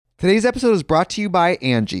Today's episode is brought to you by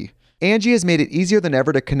Angie. Angie has made it easier than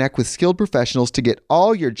ever to connect with skilled professionals to get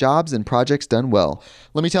all your jobs and projects done well.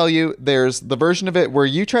 Let me tell you, there's the version of it where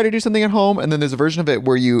you try to do something at home, and then there's a version of it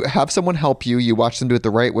where you have someone help you, you watch them do it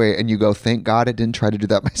the right way, and you go, thank God I didn't try to do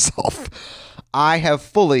that myself. I have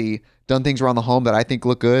fully done things around the home that I think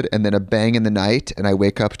look good, and then a bang in the night, and I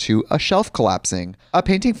wake up to a shelf collapsing, a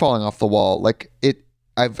painting falling off the wall.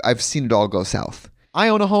 I've seen it all go south. I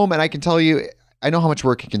own a home, and I can tell you, I know how much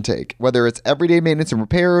work it can take. Whether it's everyday maintenance and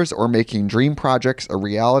repairs or making dream projects a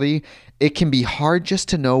reality, it can be hard just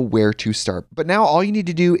to know where to start. But now all you need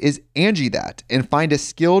to do is Angie that and find a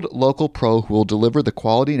skilled local pro who will deliver the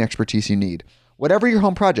quality and expertise you need. Whatever your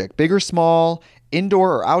home project, big or small,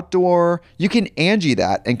 indoor or outdoor, you can Angie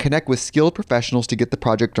that and connect with skilled professionals to get the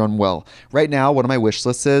project done well. Right now, one of my wish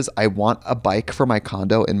lists is I want a bike for my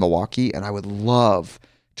condo in Milwaukee, and I would love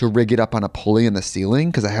to rig it up on a pulley in the ceiling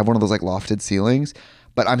because I have one of those like lofted ceilings,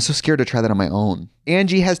 but I'm so scared to try that on my own.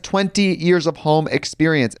 Angie has 20 years of home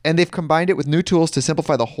experience, and they've combined it with new tools to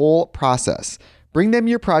simplify the whole process. Bring them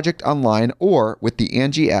your project online or with the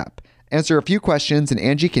Angie app. Answer a few questions and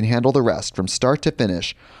Angie can handle the rest from start to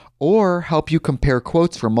finish, or help you compare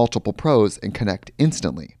quotes from multiple pros and connect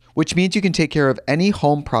instantly, which means you can take care of any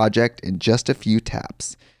home project in just a few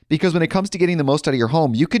taps. Because when it comes to getting the most out of your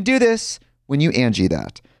home, you can do this when you Angie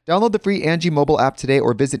that. Download the free Angie mobile app today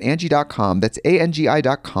or visit Angie.com. That's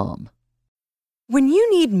ANGI.com. When you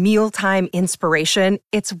need mealtime inspiration,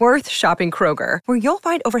 it's worth shopping Kroger, where you'll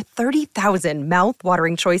find over 30,000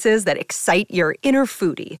 mouth-watering choices that excite your inner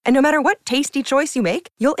foodie. And no matter what tasty choice you make,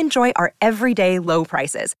 you'll enjoy our everyday low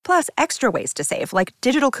prices, plus extra ways to save, like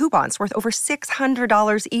digital coupons worth over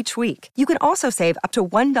 $600 each week. You can also save up to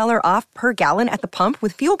 $1 off per gallon at the pump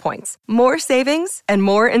with fuel points. More savings and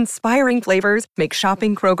more inspiring flavors make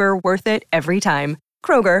shopping Kroger worth it every time.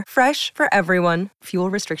 Kroger, fresh for everyone. Fuel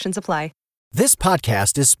restrictions apply. This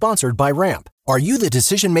podcast is sponsored by Ramp. Are you the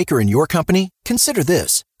decision maker in your company? Consider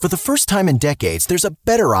this. For the first time in decades, there's a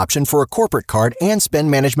better option for a corporate card and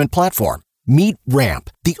spend management platform. Meet Ramp,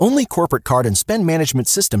 the only corporate card and spend management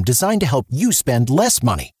system designed to help you spend less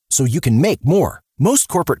money so you can make more. Most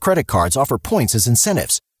corporate credit cards offer points as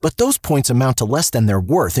incentives, but those points amount to less than their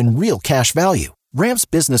worth in real cash value. Ramp's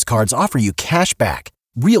business cards offer you cash back,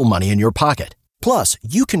 real money in your pocket. Plus,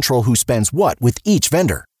 you control who spends what with each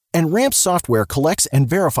vendor. And Ramp software collects and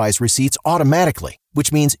verifies receipts automatically,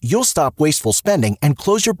 which means you'll stop wasteful spending and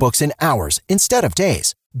close your books in hours instead of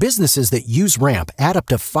days. Businesses that use Ramp add up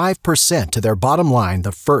to 5% to their bottom line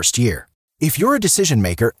the first year. If you're a decision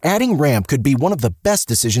maker, adding Ramp could be one of the best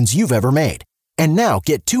decisions you've ever made. And now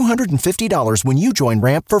get $250 when you join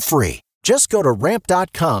Ramp for free. Just go to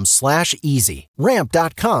ramp.com/easy.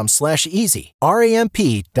 Ramp.com/easy.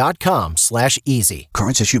 RAMP.com/easy.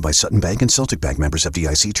 Cards issued by Sutton Bank and Celtic Bank, members of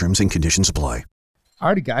FDIC. Terms and conditions apply.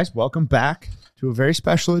 Alrighty, guys, welcome back to a very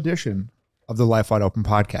special edition of the Life Wide Open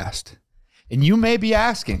podcast. And you may be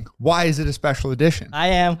asking, why is it a special edition? I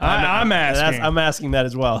am. I'm asking. I'm asking that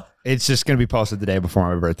as well. It's just going to be posted the day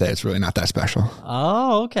before my birthday. It's really not that special.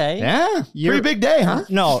 Oh, okay. Yeah, pretty big day, huh?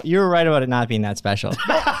 No, you're right about it not being that special.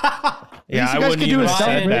 Yeah, I wouldn't even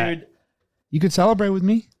say that. You could celebrate with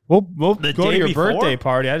me. We'll go to your before? birthday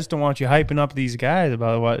party. I just don't want you hyping up these guys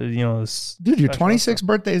about what, this Dude, your special 26th stuff.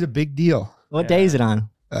 birthday is a big deal. What day is it on?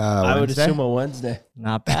 I would Wednesday? assume a Wednesday.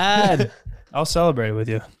 Not bad. I'll celebrate it with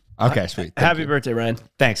you. Okay, sweet. Thank Happy you. birthday, Ryan.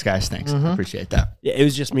 Thanks, guys. Thanks. Appreciate that. Yeah, it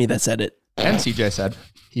was just me that said it. And CJ said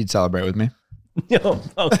he'd celebrate with me. Oh,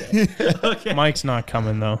 okay. Okay. Mike's not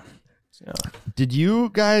coming, though. So. Did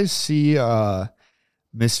you guys see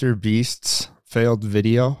Mr. Beast's failed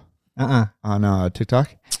video on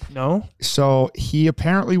TikTok? No? So he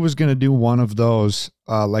apparently was going to do one of those,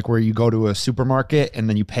 like where you go to a supermarket and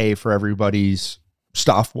then you pay for everybody's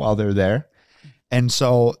stuff while they're there. And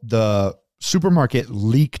so the supermarket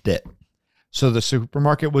leaked it. So the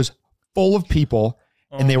supermarket was full of people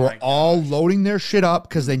and they were all loading their shit up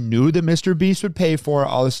because they knew that Mr. Beast would pay for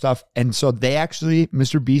all this stuff. And so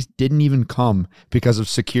Mr. Beast didn't even come because of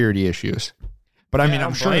security issues. But I mean,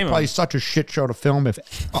 I'm sure it's probably such a shit show to film if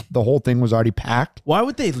the whole thing was already packed. Why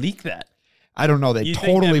would they leak that? I don't know. They You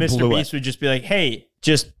totally think that blew Mr. it. Beast would just be like, hey,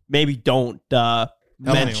 just maybe don't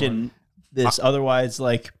mention this. Otherwise,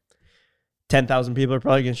 like 10,000 people are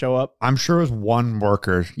probably going to show up. I'm sure it was one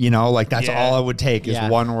worker, that's all it would take is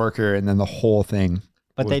one worker and then the whole thing.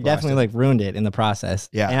 But they definitely ruined it in the process.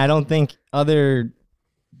 Yeah. And I don't think other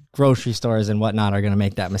grocery stores and whatnot are going to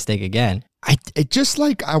make that mistake again. I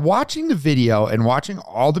watching the video and watching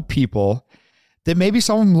all the people that maybe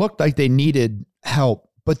some of them looked like they needed help,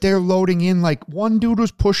 but they're loading in one dude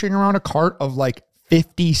was pushing around a cart of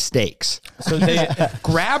 50 steaks. So they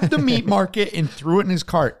Grabbed the meat market and threw it in his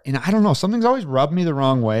cart. And I don't know, something's always rubbed me the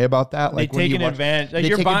wrong way about that. they Like when take you an watch- advantage. Like they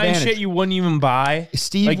you're take buying advantage. shit you wouldn't even buy.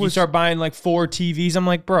 Steve like you was- start buying like 4 TVs. I'm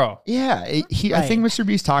like, bro. Yeah, I think Mr.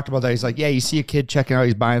 Beast talked about that. He's like, yeah, you see a kid checking out,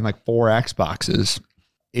 he's buying like 4 Xboxes.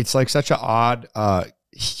 It's like such an odd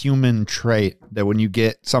human trait that when you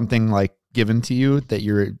get something like given to you, that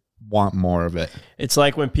you want more of it. It's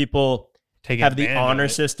like when people Take have the advantage of honor it.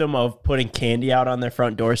 system of putting candy out on their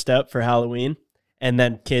front doorstep for Halloween, and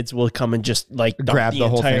then kids will come and just like dump Grab the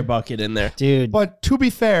whole entire thing. bucket in there. Dude. But to be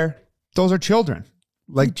fair, those are children.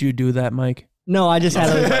 Like, Did you do that, Mike? No, I just had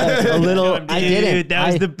a little. I didn't. That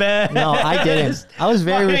was I- the best. No, I didn't. I was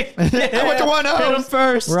very. I went to one Hit him house.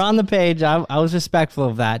 first. We're on the page. I was respectful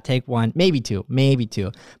of that. Take 1, maybe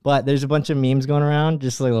two. But there's a bunch of memes going around.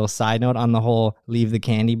 Just like a little side note on the whole leave the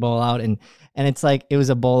candy bowl out, and it's like it was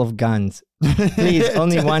a bowl of guns. Please,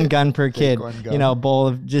 only 1 gun per kid. one gun. You know, a bowl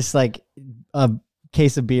of just like a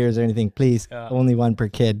case of beers or anything. Please, only 1 per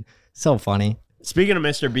kid. So funny. Speaking of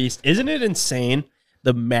Mr. Beast, isn't it insane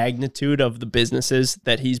the magnitude of the businesses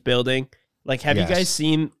that he's building? Like, have Yes. you guys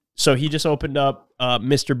seen? So he just opened up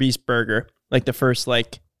Mr. Beast Burger, like the first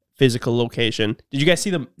like physical location. Did you guys see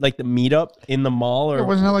the meetup in the mall? Or It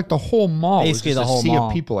wasn't like the whole mall. Basically it was just the whole a sea mall.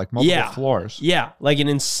 of people, like multiple Yeah. floors. Yeah, like an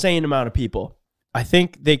insane amount of people. I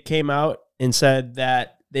think they came out and said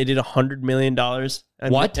that they did $100 million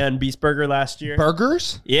on Beast Burger last year.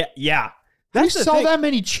 Burgers? Yeah. They That's the sell thing. that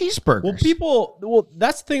many cheeseburgers. Well,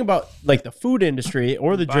 that's the thing about like the food industry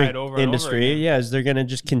or the Buy drink it over and over industry. again. Yeah, is they're gonna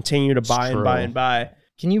just continue to buy and true. buy and buy.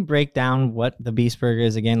 Can you break down what the Beast Burger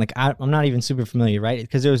is again? Like I'm not even super familiar, right?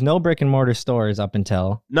 Because there was no brick and mortar stores up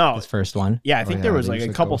until No, this first one. yeah, I think yeah, there was they like use a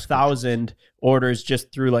like couple those thousand orders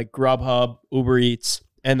just through like Grubhub, Uber Eats,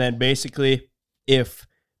 and then basically if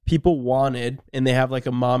people wanted and they have like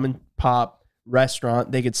a mom and pop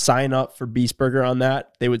restaurant, they could sign up for Beast Burger on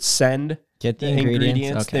that. They would send Get the the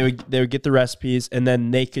ingredients. Okay. They would get the recipes and then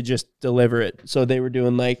they could just deliver it. So they were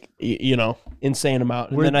doing like insane amount.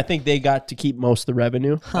 And then I think they got to keep most of the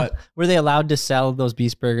revenue. But Were they allowed to sell those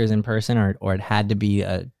Beast Burgers in person, or it had to be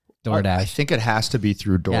a DoorDash? I think it has to be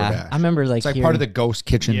through DoorDash. Yeah, I remember like It's like part of the ghost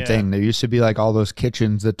kitchen Yeah. thing. There used to be like all those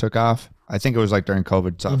kitchens that took off. I think it was like during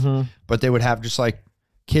COVID stuff. Mm-hmm. But they would have just like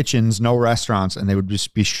kitchens, no restaurants, and they would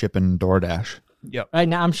just be shipping DoorDash. Yep. Right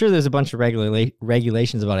now, I'm sure there's a bunch of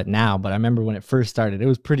regulations about it now, but I remember when it first started, it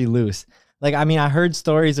was pretty loose. Like, I mean, I heard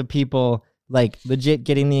stories of people like legit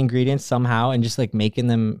getting the ingredients somehow and just like making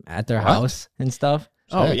them at their house and stuff.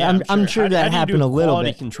 I'm sure How do that you do happened a little quality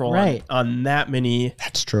bit. control Right. on that many.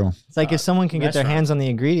 That's true. It's like if someone can get their restaurant. hands on the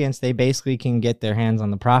ingredients, they basically can get their hands on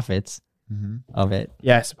the profits of it.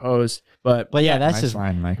 Yeah, I suppose. But But yeah, that's Nice just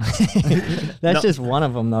line, Mike. that's just one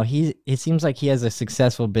of them though. It seems like he has a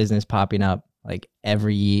successful business popping up like at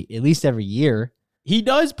least every year. he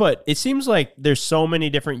does, but it seems like there's so many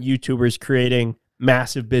different YouTubers creating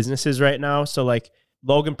massive businesses right now. So like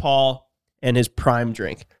Logan Paul and his Prime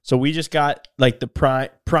drink. So we just got like the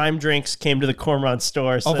Prime drinks came to the Cormorant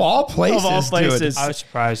store. So, Of all places, Of all dude. places. I was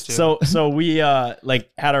surprised too. So we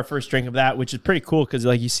like had our first drink of that, which is pretty cool because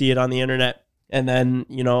like you see it on the internet, and then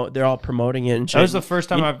they're all promoting it and shit. that was the first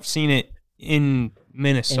time I've seen it in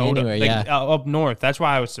Minnesota, anywhere, like, yeah. up north. That's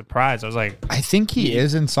why I was surprised. I was like, I think he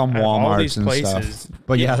is in some Out of all Walmarts these and places, stuff.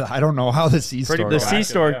 But yeah, I don't know how the C Pretty store the works. C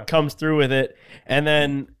store yeah. comes through with it, and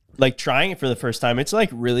then like trying it for the first time, it's like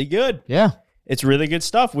really good. Yeah. It's really good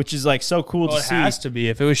stuff, which is like so cool well, to it see. has to be.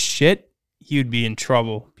 If it was shit, he would be in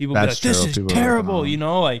trouble. People would be That's like, this true. is People would be like, terrible. "Oh." You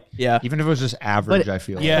know, like, Yeah, Even if it was just average, But- I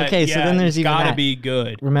feel. yeah. Okay, so then there's it's even gotta that. be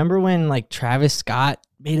good. Remember when like Travis Scott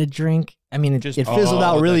made a drink? I mean, it Just- fizzled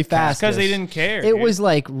out really fast. because they didn't care. It dude. was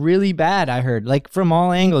like really bad. I heard like from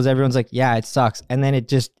all angles, everyone's like, "Yeah, it sucks," and then it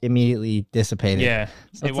just immediately dissipated. yeah, So it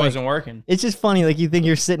it's like- wasn't working. It's just funny. Like you think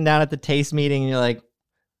you're sitting down at the taste meeting and you're like,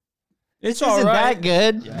 It's "This all isn't right. that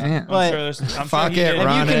good." Yeah. But I'm sure Fuck he it, did. if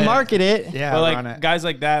run you can it. market it, Yeah, But run like it. guys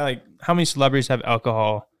like that, like how many celebrities have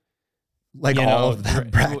alcohol? Like You all know, of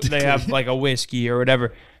them, practically. They have like a whiskey or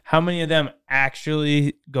whatever. How many of them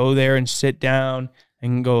actually go there and sit down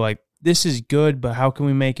and go like, this is good, but how can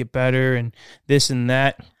we make it better and this and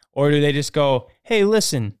that? Or do they just go, hey,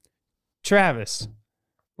 listen, Travis,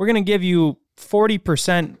 we're going to give you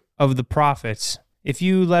 40% of the profits if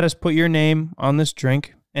you let us put your name on this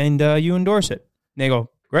drink and you endorse it. And they go,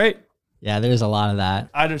 great. yeah, there's a lot of that.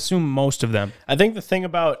 I'd assume most of them. I think the thing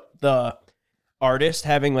about the artist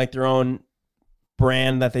having like their own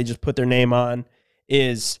brand that they just put their name on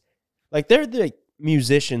is like they're the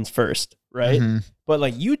musicians first, right? Mhm. But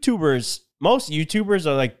like YouTubers, most YouTubers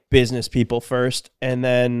are like business people first, and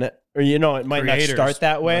then or it might not start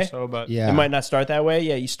that way. So, but Yeah. It might not start that way.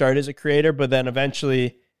 Yeah, you start as a creator, but then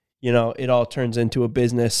eventually, it all turns into a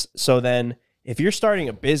business. So then if you're starting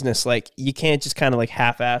a business, like you can't just kind of like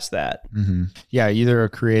half-ass that. Mm-hmm. Yeah, either a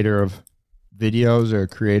creator of videos or a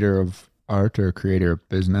creator of art or a creator of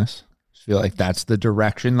business. I feel like that's the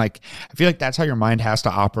direction. Like, I feel like that's how your mind has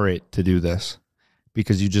to operate to do this,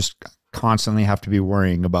 because you just constantly have to be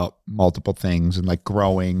worrying about multiple things and like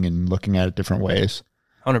growing and looking at it different ways.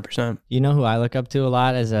 100%. You know who I look up to a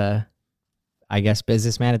lot as a, I guess,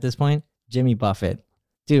 businessman at this point? Jimmy Buffett.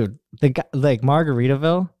 Dude, the guy, like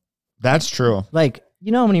Margaritaville. That's true. Like,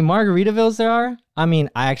 you know how many Margaritavilles there are? I mean,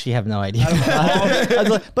 I actually have no idea.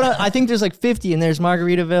 But I think there's like 50, and there's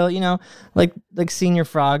Margaritaville, like Senior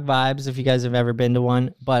Frog vibes if you guys have ever been to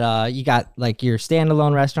one. But you got like your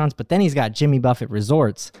standalone restaurants, but then he's got Jimmy Buffett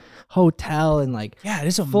Resorts, hotel, and like Yeah, it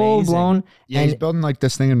is amazing. full blown. Yeah, he's building like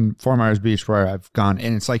this thing in Fort Myers Beach where I've gone,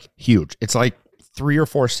 and it's like huge. It's like 3 or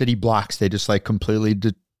 4 city blocks. They just like completely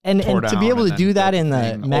And tore to be down able to and do then that built in the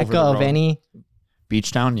thing over mecca the of road. any,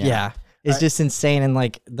 beach town. yeah, it's just insane. And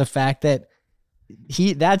like the fact that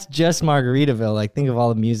that's just Margaritaville. Like think of all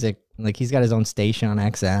the music. Like he's got his own station on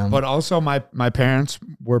XM. But also my parents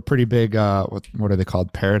were pretty big, what are they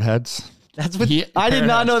called? Parrot heads. That's what He- I did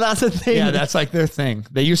not know that's a thing. Yeah, that's like their thing.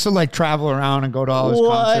 They used to like travel around and go to all his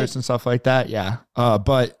What? concerts and stuff like that. Yeah.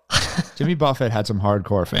 But Jimmy Buffett had some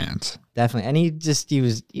hardcore fans. Definitely. And he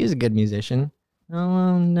was a good musician.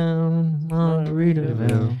 Oh no,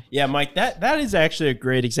 Margaritaville. Yeah, Mike, that is actually a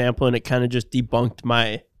great example, and it kind of just debunked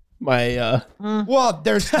my Well,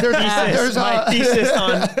 there's my thesis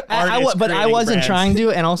on artists But I creating wasn't brands. trying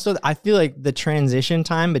to. And also I feel like the transition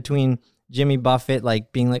time between Jimmy Buffett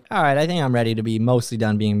like being like, all right, I think I'm ready to be mostly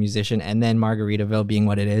done being a musician, and then Margaritaville being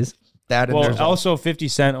what it is. that. And Well, there's also 50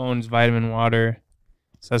 Cent owns Vitamin Water.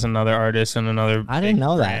 So that's another artist and another I didn't big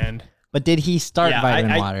know that. brand. But did he start Yeah,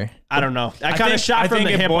 Vitamin I- Water? I don't know. I kind think- of shot I from think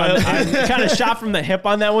the it hip on boils- I kind of shot from the hip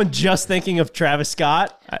on that one, just thinking of Travis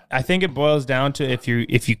Scott. I think it boils down to if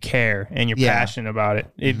you care and you're Yeah. passionate about it.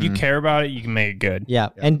 If you care about it, you can make it good. Yeah.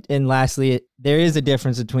 And lastly, there is a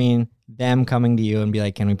difference between them coming to you and be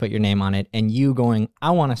like, can we put your name on it? And you going,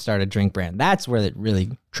 I want to start a drink brand. That's where it really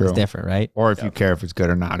is True. different, right? or if you care if it's good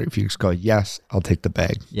or not. If you just go, yes, I'll take the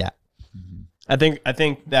bag. Yeah. I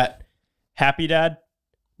think that Happy Dad,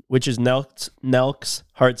 which is Nelk's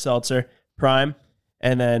Hard Seltzer, Prime,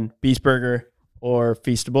 and then Beast Burger or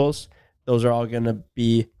Feastables, those are all going to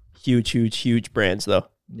be huge brands, though.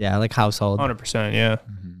 Yeah. Like household. 100%, yeah.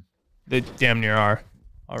 They damn near are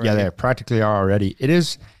already. Yeah, they practically are already. It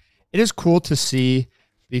is cool to see,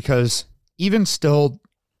 because even still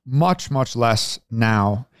much less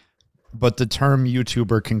now, but the term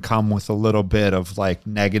YouTuber can come with a little bit of like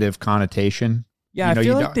negative connotation. Yeah, You know, I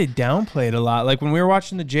feel you like they downplayed a lot. Like when we were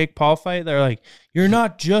watching the Jake Paul fight, they're like, "You're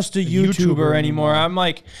not just a YouTuber anymore." I'm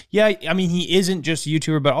like, "Yeah, I mean, he isn't just a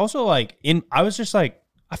YouTuber, but also like I was just like,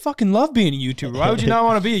 I fucking love being a YouTuber. Why would you not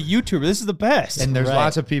want to be a YouTuber? This is the best." And there's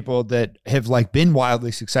lots of people that have like been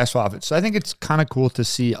wildly successful off it. So I think it's kind of cool to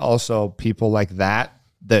see also people like that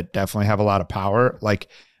definitely have a lot of power, like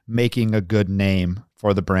making a good name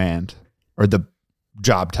for the brand or the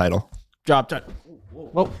job title. Drop time.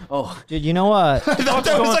 Dude, you know what?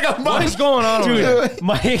 What is going on over there? Dude,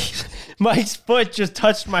 Mike's foot just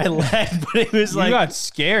touched my leg, but it was You like, got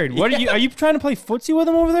scared. What are you trying to play footsie with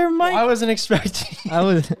him over there, Mike? I wasn't expecting. I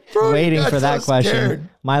was waiting for that question.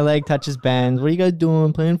 My leg touches Ben's. What are you guys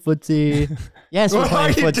doing? Playing footsie? Yes, we're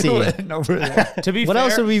playing footsie. Over there? To be What fair,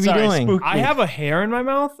 else would we be sorry, doing? spook- I have a hair in my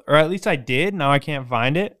mouth, or at least I did. Now I can't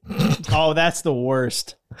find it. Oh, that's the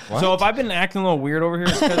worst. So if I've been acting a little weird over here,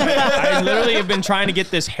 it's 'cause I literally have been trying to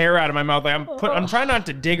get this hair out of my mouth. Like I'm trying not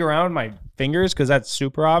to dig around my fingers because that's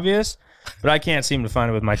super obvious, but I can't seem to find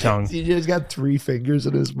it with my tongue. DJ's got 3 fingers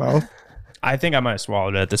in his mouth. I think I might have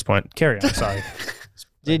swallowed it at this point. Carry on. Sorry.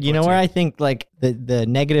 Dude, you know where I think like the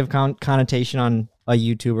negative connotation on a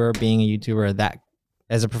YouTuber being a YouTuber that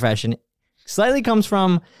as a profession slightly comes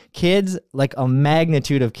from kids, like a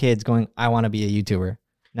magnitude of kids going, I want to be a YouTuber.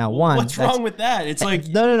 Now, What's wrong with that? It's like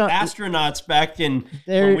No. astronauts back in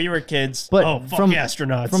There- when we were kids. But Oh, fuck from-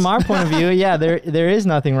 astronauts. From our point of view, yeah, there is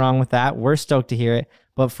nothing wrong with that. We're stoked to hear it.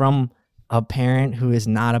 But from a parent who is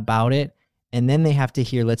not about it, and then they have to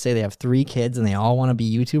hear, let's say they have 3 kids and they all want to be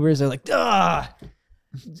YouTubers, they're like,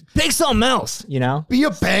 pick something else, you know? Be a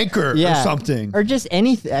banker or something. Or just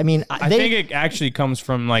anything. I mean, I think it actually comes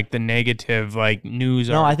from like the negative like news.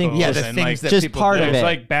 No, I think- articles Yeah, the and, things like, that just people part do. of there's it.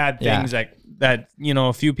 like bad Yeah. things that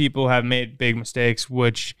a few people have made big mistakes,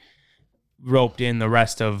 which roped in the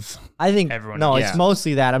rest of I think everyone no, else. it's Yeah.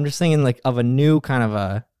 mostly that. I'm just thinking like of a new kind of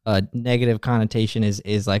a negative connotation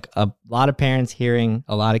is like a lot of parents hearing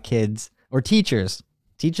a lot of kids or teachers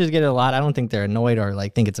get it a lot. I don't think they're annoyed or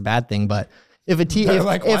like think it's a bad thing, but if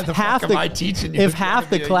half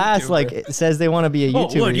the class like says they want to be a YouTuber,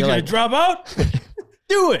 what, you you're gonna like, drop out?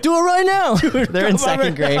 Do it. do it right now. They're in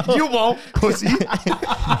second grade. You won't, pussy.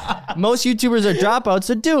 Most YouTubers are dropouts,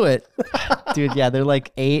 so do it. Dude, yeah, they're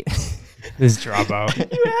like 8. This dropout.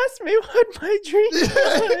 You asked me what my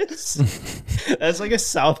dream was. That's like a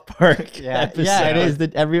South Park episode. Yeah, it is.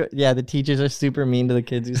 The teachers are super mean to the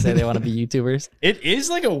kids who say they want to be YouTubers. It is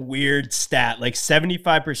like a weird stat, like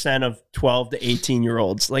 75% of 12 to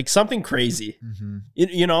 18-year-olds, like something crazy. Mm-hmm.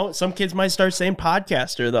 You know, some kids might start saying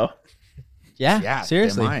podcaster though. Yeah,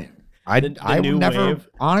 seriously. I would new never, wave.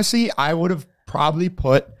 honestly, I would have probably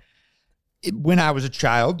put, when I was a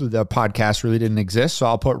child, the podcast really didn't exist, so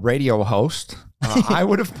I'll put radio host. I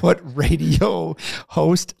would have put radio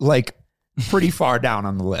host like pretty far down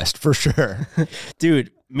on the list for sure.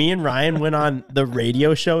 Dude, me and Ryan went on the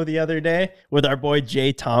radio show the other day with our boy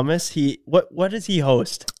Jay Thomas. What does he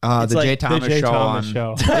host? The It's Jay like Thomas The Jay show Thomas on,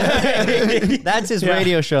 show. That's his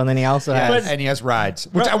radio show, and then he also has. and he has rides,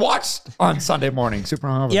 which I watched on Sunday morning. Super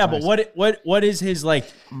hungover. Yeah, Nice. but what is his like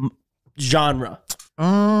genre?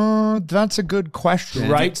 That's a good question.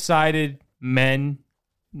 Right-sided men,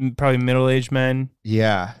 probably middle-aged men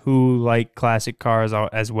Yeah. who like classic cars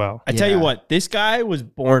as well. I tell you Yeah. what, this guy was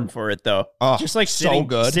born for it though. Oh, Just like so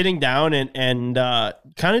good. sitting down and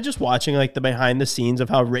kind of just watching like the behind the scenes of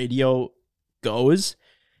how radio goes.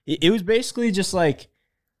 It was basically just like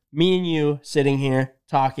me and you sitting here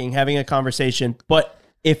talking, having a conversation, but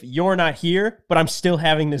if you're not here, but I'm still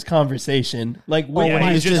having this conversation, like when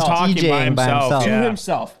Yeah, he's just talking by DJing by himself. himself. to Yeah.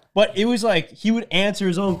 himself. But it was like he would answer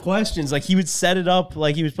his own questions. Like he would set it up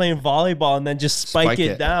like he was playing volleyball and then just spike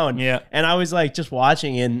it down. Yeah. And I was like just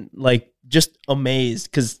watching and like just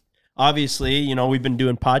amazed because obviously, you know, we've been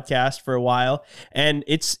doing podcasts for a while and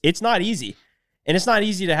it's not easy. And it's not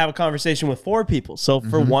easy to have a conversation with 4 people. So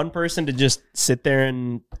for one person to just sit there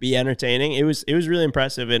and be entertaining, it was really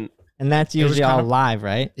impressive. And And that's was usually kind all of- live,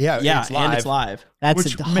 right? yeah, and it's live. That's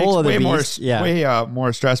Which the makes whole of the way more, beast. Yeah. way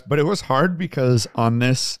more stress. But it was hard because on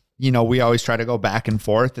this, you know, we always try to go back and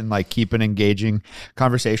forth and like keep an engaging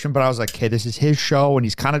conversation. But I was like, hey, this is his show and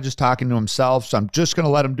he's kind of just talking to himself. So I'm just going to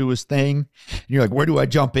let him do his thing. And you're like, where do I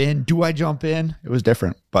jump in? Do I jump in? It was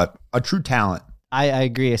different, but a true talent. I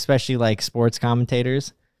agree, especially like sports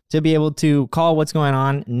commentators, to be able to call what's going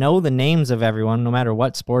on, know the names of everyone, no matter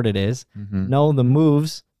what sport it is, know the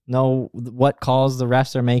moves, know what calls the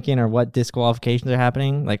refs are making or what disqualifications are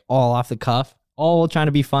happening, like all off the cuff, all trying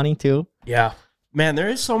to be funny too. Yeah. Man, there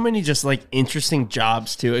is so many just like interesting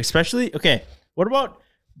jobs too, especially, okay, what about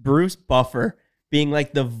Bruce Buffer being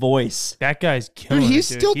like the voice? That guy's killing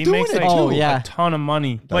he's it, dude. still He doing makes, it, like, too. Oh, yeah. a ton of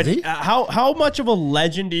money. But he? how much of a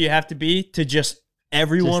legend do you have to be to just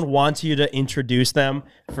everyone wants you to introduce them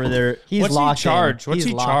for their He's What's he locked charge? in. What's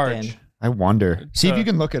He's he locked charge? in. I wonder. See if you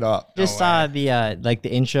can look it up. Just saw the like the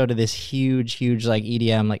intro to this huge like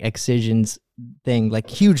EDM like Excisions thing, like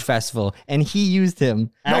huge festival, and he used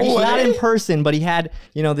him. No Not way. in person, but he had,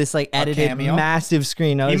 you know, this like edited cameo? massive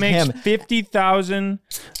screen. That He was makes him. $50,000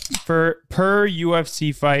 per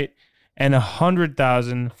UFC fight and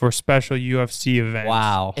 $100,000 for special UFC events.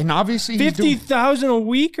 Wow. And obviously he's doing $50,000 a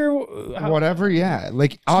week or whatever. Yeah.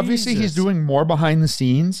 Like obviously he's Jesus. doing more behind the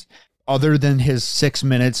scenes other than his 6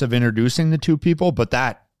 minutes of introducing the 2 people. But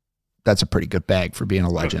that's a pretty good bag for being a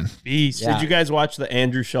legend. beast. Yeah. Did you guys watch the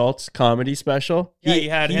Andrew Schultz comedy special? Yeah, you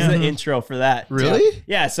had he's him. the intro for that. Really?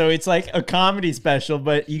 Yeah, so it's like a comedy special,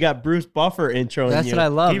 but you got Bruce Buffer introing That's you. what I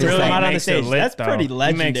love. He Just really like- not on the makes stage. it lit, That's though. pretty He makes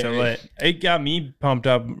it legendary. lit. It got me pumped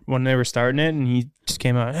up when they were starting it, and he just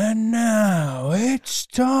came out. And now it's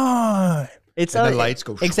time. It's And the lights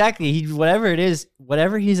go- exactly. Whatever it is,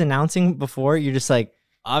 whatever he's announcing before, you're just like,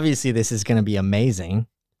 obviously this is going to be amazing.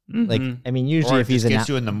 Like, Mhm. I mean, usually Or if it he's just gets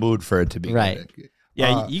you in the mood for it to be Right. good.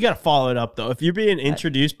 Yeah, you got to follow it up though. If you're being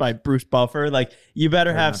introduced by Bruce Buffer, like you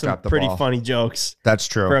better have not some drop the pretty ball. funny jokes That's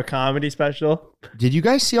true. for a comedy special. Did you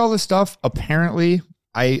guys see all this stuff? Apparently,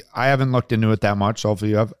 I haven't looked into it that much. So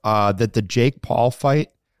hopefully you have. That the Jake Paul fight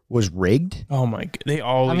was rigged. Oh my god! They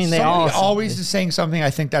always. I mean, they say all- that. Always is saying something. I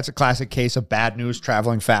think that's a classic case of bad news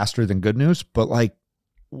traveling faster than good news. But like,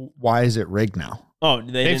 why is it rigged now? Oh,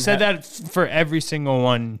 They've said that for every single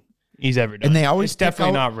one he's ever done. And they always it's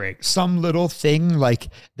definitely pick out not rigged. Some little thing like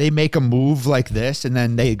they make a move like this and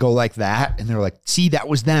then they go like that and they're like, see, that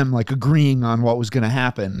was them like agreeing on what was going to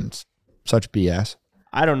happen. It's such BS.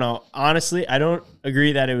 I don't know. Honestly, I don't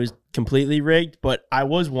agree that it was completely rigged, but I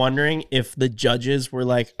was wondering if the judges were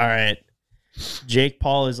like, all right, Jake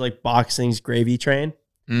Paul is like boxing's gravy train.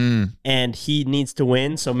 and he needs to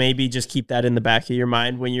win. So maybe just keep that in the back of your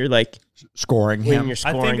mind when you're like Scoring when him. you're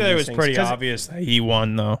I scoring. think that it these was things. pretty 'Cause- obvious that he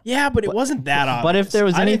won, though. Yeah, but it wasn't that obvious. but if there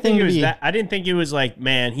was I didn't anything think to it was be- that, I didn't think it was like,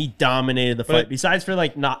 man, he dominated the fight. Besides for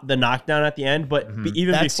like not the knockdown at the end, but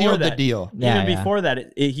even That before sealed that, the deal. Yeah, even yeah. before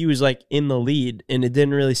that, he was like in the lead, and it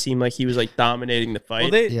didn't really seem like he was like dominating the fight.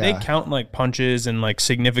 Well, they Yeah. count like punches and like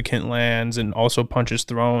significant lands and also punches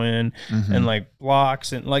thrown in and like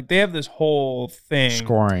blocks and like they have this whole thing.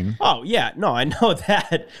 Scoring. Oh yeah, no, I know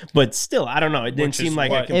that, but still, I don't know. It didn't Which is seem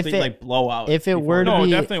like a what- complete If it- like blowout. if it before were to that. No, it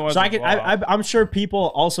be- definitely wasn't. so a blowout. I'm sure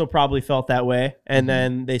people also probably felt that way, and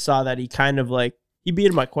then they saw that he kind of like he beat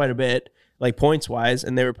him by quite a bit, like points wise,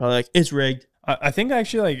 and they were probably like, it's rigged. I think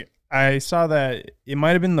actually like I saw that it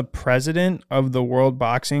might have been the president of the World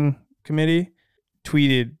Boxing Committee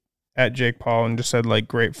tweeted at Jake Paul and just said like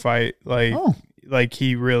great fight, like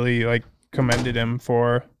he really like commended him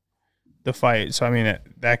for the fight. So I mean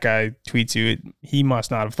that guy tweets you, he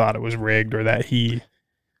must not have thought it was rigged or that he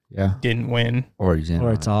Yeah. didn't win. Or he's in.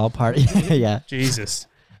 Or it's all part. Yeah. Jesus,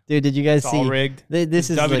 Dude, did you guys it's see? all rigged. This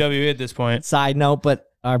is like, WWE at this point. side note, but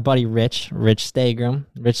our buddy Rich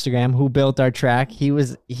Stagram, who built our track, he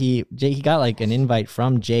got like an invite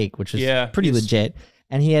from Jake, which was pretty he's- legit.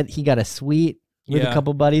 And he got a suite with a Yeah.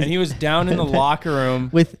 couple buddies. And he was down in the locker room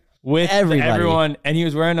with everybody. everybody. And he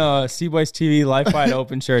was wearing a C-Boys TV Life Wide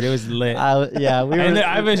Open shirt. It was lit. yeah, we were. And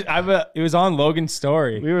then it was on Logan's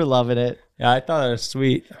story. we were loving it. Yeah, I thought that was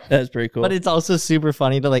sweet. That's pretty cool. But it's also super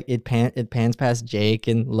funny to like it pans past Jake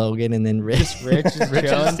and Logan and then Rich. Rich is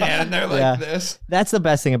chilling. standing there like Yeah. this. That's the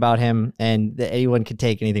best thing about him, and that anyone could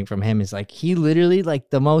take anything from him is like he literally like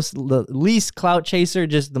the least clout chaser,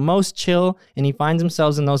 just the most chill, and he finds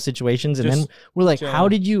himself in those situations. And then Just we're like, chilling. how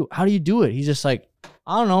do you do it? He's just like,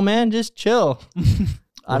 I don't know, man, just chill.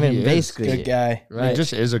 I He mean, is. basically, good guy. He right?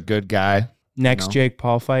 just is a good guy. Next No. Jake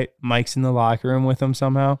Paul fight, Mike's in the locker room with him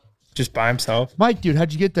somehow, just by himself. Mike, dude,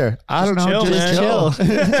 how'd you get there? I don't know. chill, Just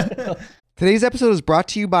man. chill. Today's episode is brought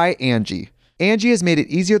to you by Angie. Angie has made it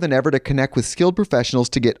easier than ever to connect with skilled professionals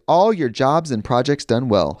to get all your jobs and projects done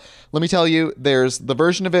well. Let me tell you, there's the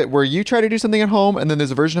version of it where you try to do something at home, and then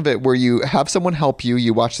there's a version of it where you have someone help you,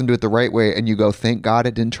 you watch them do it the right way, and you go, thank God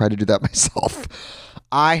I didn't try to do that myself.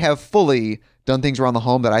 I have fully done things around the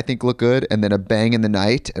home that I think look good, and then a bang in the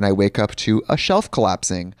night, and I wake up to a shelf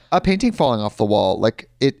collapsing, a painting falling off the wall. Like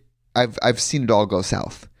I've seen it all go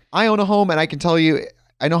south. I own a home, and I can tell you,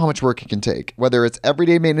 I know how much work it can take. Whether it's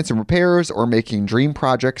everyday maintenance and repairs or making dream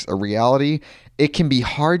projects a reality, it can be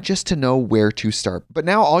hard just to know where to start. But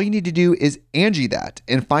now all you need to do is Angie that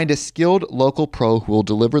and find a skilled local pro who will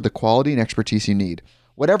deliver the quality and expertise you need.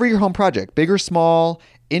 Whatever your home project, big or small,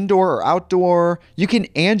 indoor or outdoor, you can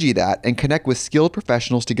Angie that and connect with skilled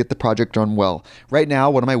professionals to get the project done well. Right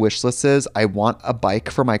now, one of my wish lists is I want a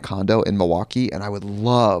bike for my condo in Milwaukee, and I would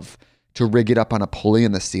love to rig it up on a pulley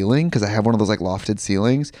in the ceiling because I have one of those like lofted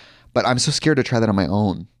ceilings, but I'm so scared to try that on my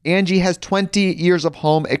own. Angie has 20 years of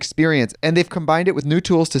home experience, and they've combined it with new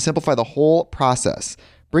tools to simplify the whole process.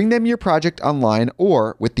 Bring them your project online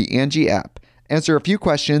or with the Angie app. Answer a few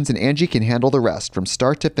questions and Angie can handle the rest from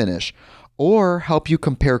start to finish, or help you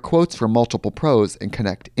compare quotes from multiple pros and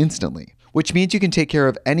connect instantly, which means you can take care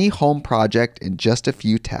of any home project in just a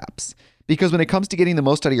few taps. Because when it comes to getting the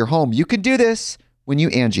most out of your home, you can do this when you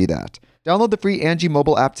Angie that. Download the free Angie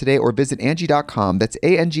mobile app today or visit Angie.com. That's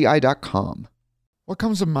ANGI.com. What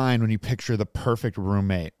comes to mind when you picture the perfect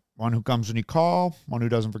roommate? One who comes when you call, one who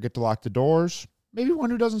doesn't forget to lock the doors, maybe one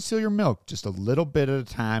who doesn't steal your milk just a little bit at a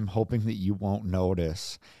time, hoping that you won't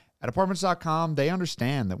notice. At Apartments.com, they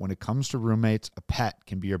understand that when it comes to roommates, a pet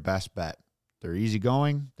can be your best bet. They're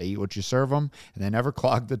easygoing, they eat what you serve them, and they never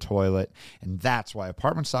clog the toilet. And that's why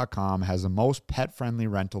Apartments.com has the most pet-friendly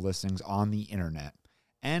rental listings on the internet.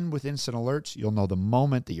 And with instant alerts, you'll know the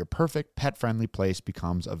moment that your perfect pet-friendly place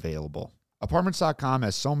becomes available. Apartments.com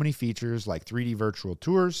has so many features like 3D virtual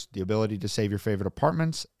tours, the ability to save your favorite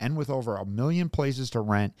apartments, and with over 1 million places to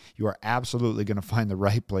rent, you are absolutely going to find the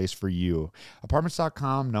right place for you.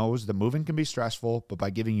 Apartments.com knows that moving can be stressful, but by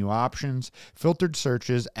giving you options, filtered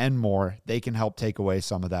searches, and more, they can help take away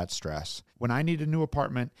some of that stress. When I need a new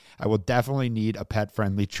apartment, I will definitely need a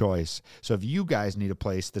pet-friendly choice. So if you guys need a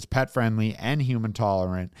place that's pet-friendly and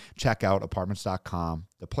human-tolerant, check out Apartments.com,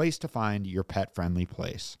 the place to find your pet-friendly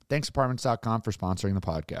place. Thanks, Apartments.com, for sponsoring the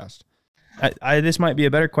podcast. This might be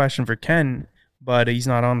a better question for Ken, but he's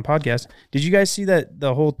not on the podcast. Did you guys see that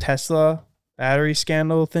the whole Tesla battery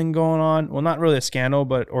scandal thing going on? Well, not really a scandal,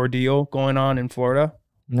 but ordeal going on in Florida.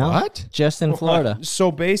 No, What? just in Florida.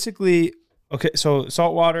 So basically, okay, so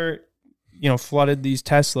saltwater, flooded these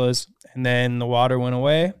Teslas, and then the water went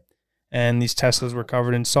away, and these Teslas were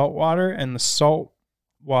covered in salt water, and the salt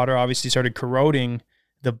water obviously started corroding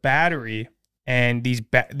the battery, and these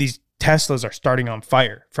Teslas are starting on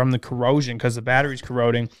fire from the corrosion because the battery's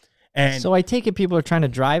corroding. And So I take it people are trying to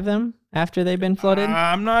drive them after they've been flooded?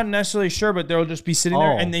 I'm not necessarily sure, but they'll just be sitting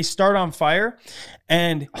there and they start on fire.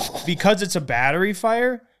 And because it's a battery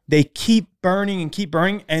fire, they keep burning.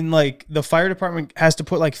 And like the fire department has to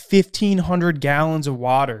put like 1,500 gallons of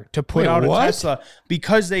water to put out a Tesla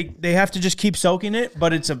because they have to just keep soaking it.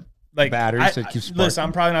 But it's a like battery, so it keeps sparking. Listen,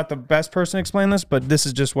 I'm probably not the best person to explain this, but this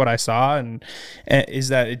is just what I saw, and is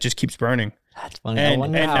that it just keeps burning. That's funny.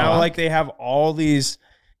 And now like they have all these,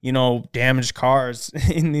 you know, damaged cars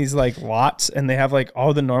in these like lots, and they have like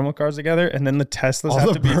all the normal cars together, and then the Teslas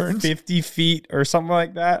have to be 50 feet or something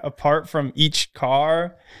like that apart from each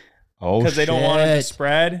car. Because they don't want it to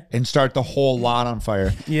spread and start the whole lot on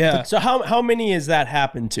fire. Yeah. So how many has that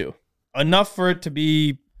happened to? Enough for it to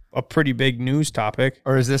be a pretty big news topic.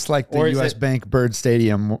 Or is this like the U.S. Bank Bird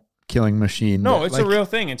Stadium killing machine? No, it's like, a real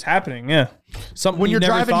thing. It's happening. Yeah. Something when you're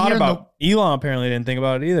never driving thought here about. Elon apparently didn't think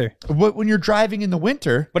about it either. When you're driving in the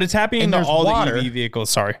winter, but it's happening to all the EV vehicles.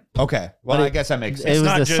 Sorry. Okay. Well, I guess that makes sense. It's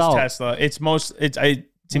not just Tesla. It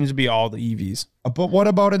seems to be all the EVs. But what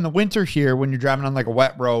about in the winter here when you're driving on like a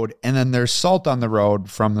wet road and then there's salt on the road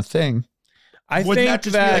from the thing? Wouldn't think that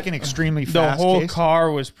just be like an extremely fast the whole case? car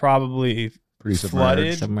was probably pretty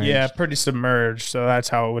flooded. Submerged. Yeah, pretty submerged. So that's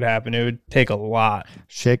how it would happen. It would take a lot.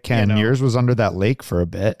 Shit, Ken, You know. yours was under that lake for a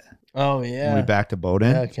bit. Oh yeah. When we backed a boat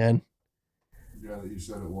in. Yeah, Ken. Yeah, you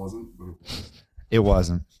said it wasn't, but It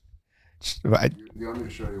wasn't. you want me to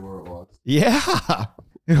show you where it was? Yeah.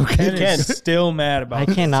 Okay. Ken is still mad about I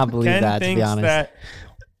this. cannot believe Ken that, to be thinks honest. that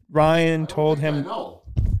Ryan told him. No,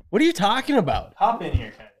 What are you talking about? Hop in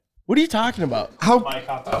here, Ken. What are you talking about? How? Mike,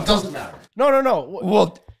 hop it out. doesn't matter. No.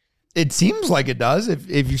 Well, it seems like it does. If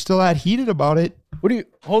you're still that heated about it. What do you?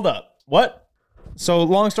 Hold up. What? So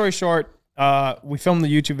long story short, we filmed the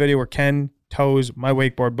YouTube video where Ken tows my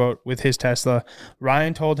wakeboard boat with his Tesla.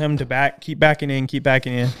 Ryan told him to keep backing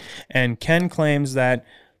in, and Ken claims that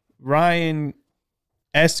Ryan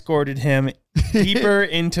escorted him deeper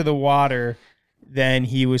into the water than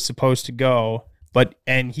he was supposed to go.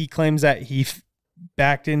 And he claims that he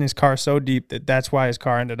backed in his car so deep that that's why his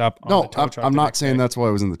car ended up on the tow truck. I'm the not next saying day. that's why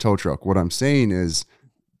I was in the tow truck. What I'm saying is,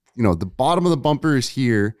 you know, the bottom of the bumper is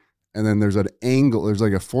here, and then there's an angle. There's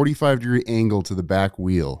like a 45-degree angle to the back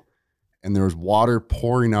wheel, and there was water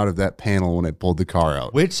pouring out of that panel when I pulled the car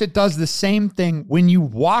out. Which it does the same thing when you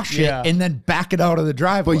wash Yeah. it and then back it out of the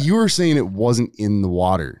driveway. But you were saying it wasn't in the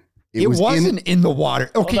water. It wasn't in the water.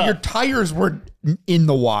 Okay, Hold your on. tires were in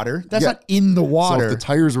the water. That's Yeah. not in the So water. if the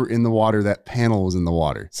tires were in the water, that panel was in the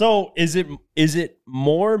water. So is it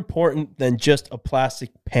more important than just a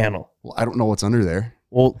plastic panel? Well, I don't know what's under there.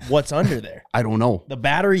 Well, what's under there? I don't know. The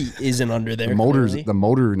battery isn't under there. clearly. The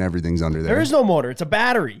motor and everything's under there. There is no motor. It's a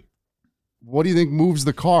battery. What do you think moves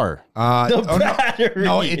the car? The battery.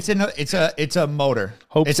 No, it's a motor.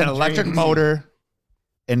 Hopes it's an and electric dreams. motor,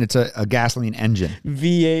 and it's a gasoline engine.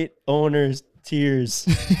 V8 owners tears.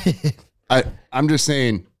 I'm just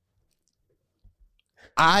saying.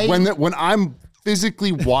 When I'm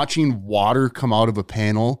physically watching water come out of a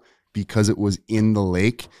panel because it was in the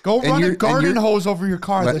lake, Go and run a you're- garden and you're- hose over your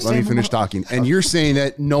car. Let me finish talking. And you're saying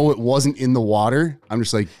that no, it wasn't in the water. I'm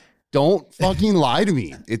just like, don't fucking lie to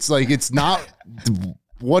me. It's like it's not.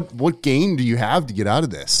 What gain do you have to get out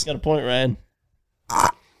of this? Got a point, Ryan.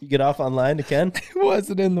 You get off online to Ken? It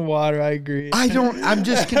wasn't in the water. I agree. I'm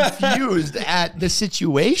just confused at the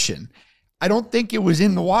situation. I don't think it was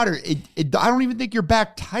in the water. I don't even think your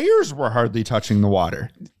back tires were hardly touching the water.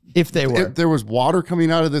 If they were. If there was water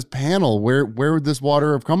coming out of this panel, where would this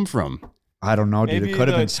water have come from? I don't know, dude. Maybe It could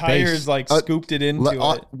have the been tires space. like scooped it into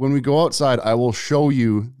it. When we go outside, I will show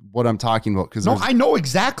you what I'm talking about. Because No, I know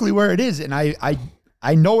exactly where it is, and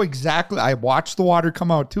I know exactly. I watched the water come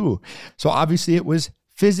out too. So obviously, it was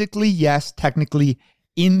physically, yes, technically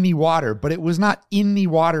in the water, but it was not in the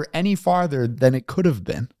water any farther than it could have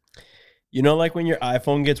been. You know, like when your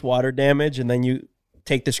iPhone gets water damage and then you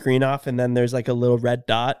take the screen off and then there's like a little red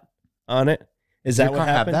dot on it? Is that Your what car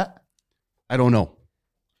have happened? that? I don't know.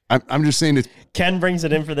 I'm just saying it's Ken brings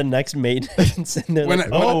it in for the next maintenance and they're When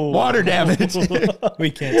like, I- oh, Water damage.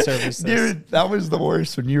 We can't service this. Dude, that was the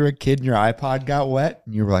worst when you were a kid and your iPod got wet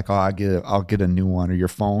and you were like, "Oh, I'll get a new one," or your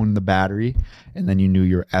phone, the battery, and then you knew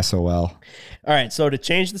your SOL. All right, so to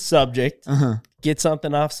change the subject, get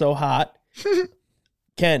something off so hot.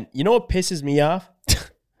 Ken, you know what pisses me off?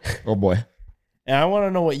 Oh boy. And I want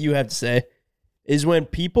to know what you have to say, is when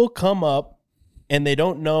people come up and they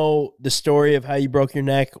don't know the story of how you broke your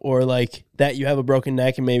neck or like that you have a broken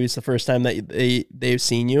neck and maybe it's the first time that they've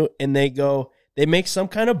seen you, and they make some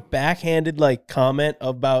kind of backhanded like comment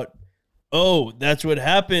about, oh, that's what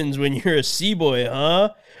happens when you're a C-boy, huh?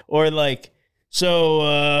 Or like,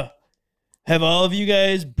 so have all of you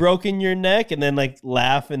guys broken your neck? And then like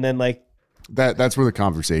laugh and then like That's where the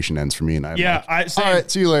conversation ends for me and I. Yeah, all right,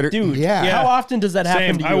 see you later, dude. Yeah. How often does that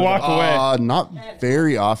happen to you? I walk away. Not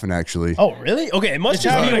very often, actually. Oh, really? Okay, it must It's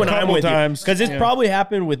just happened be a when I'm couple with times. you, because it's Yeah. probably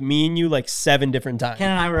happened with me and you like 7 different times. Ken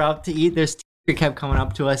and I were out to eat. This teacher kept coming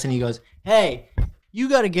up to us and he goes, "Hey, you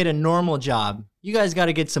got to get a normal job. You guys got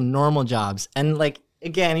to get some normal jobs." And like,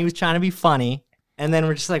 again, he was trying to be funny. And then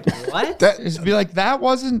we're just like, what? Just be like, that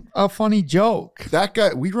wasn't a funny joke. That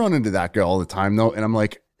guy, we run into that guy all the time though, and I'm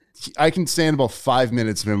like, I can stand about 5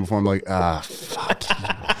 minutes of him before I'm like, fuck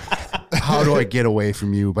you. How do I get away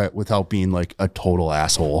from you, but without being like a total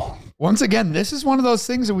asshole? Once again, this is one of those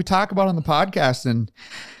things that we talk about on the podcast, and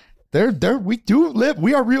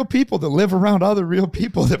we are real people that live around other real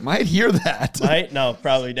people that might hear that. Right? No,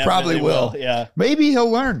 probably definitely will. Yeah. Maybe he'll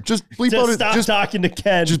learn. Just bleep Just out stop his, talking to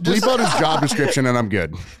Ken. just bleep out his job description, and I'm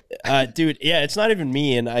good. Dude, yeah, it's not even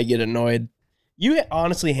me, and I get annoyed. You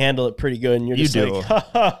honestly handle it pretty good, and you're just do.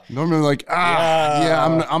 like, Normally, like,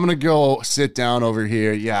 I'm gonna go sit down over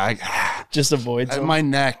here. Yeah, just avoid them. my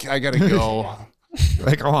neck. I gotta go.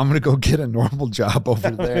 Like, oh, I'm going to go get a normal job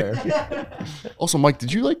over there. Also, Mike,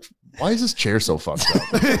 did you like? Why is this chair so fucked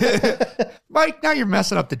up? Mike, now you're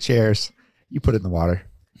messing up the chairs. You put it in the water.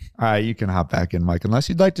 All right, you can hop back in, Mike, unless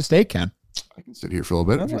you'd like to stay, Ken. I can sit here for a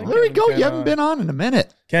little bit. There we go. You haven't been on in a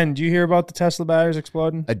minute. Ken, do you hear about the Tesla batteries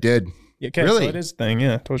exploding? I did. Yeah, okay, Really? so it is a thing.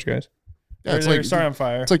 Yeah, told you guys. Yeah, it's They're like starting on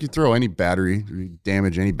fire. It's like you throw any battery, you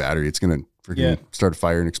damage any battery, it's gonna freaking start a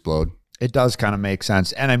fire and explode. It does kind of make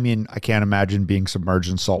sense. And I mean, I can't imagine being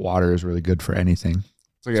submerged in salt water is really good for anything.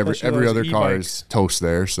 It's like Especially every those other car e-bikes. is toast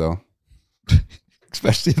there. So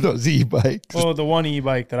Especially those e-bikes. Well, the one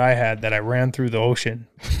e-bike that I had that I ran through the ocean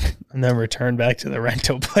and then returned back to the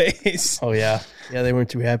rental place. Oh, yeah. Yeah, they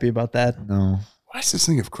weren't too happy about that. No. why does this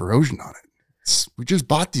thing have corrosion on it? We just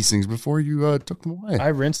bought these things before you took them away. I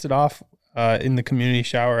rinsed it off in the community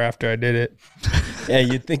shower after I did it. Yeah,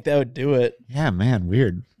 you'd think that would do it. Yeah, man,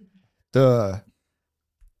 weird. Did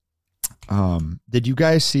you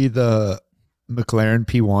guys see the McLaren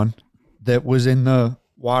P1 that was in the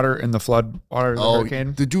water in the flood water of the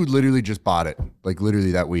hurricane? The dude literally just bought it, like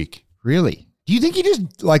literally that week. Really? Do you think he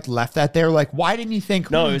just like left that there? Like, why didn't he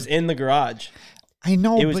think? No, it was in the garage. I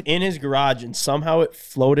know It was but in his garage, and somehow it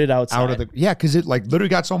floated outside. out of the because it like literally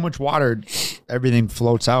got so much water, everything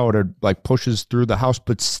floats out or like pushes through the house.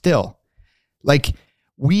 But still, like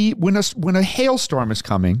when a hailstorm is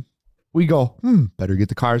coming, we go, better get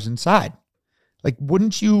the cars inside. Like,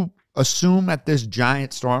 wouldn't you assume at this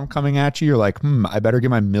giant storm coming at you, you're like, I better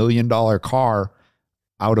get my $1 million car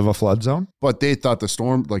out of a flood zone? But they thought the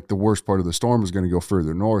storm, like the worst part of the storm, was going to go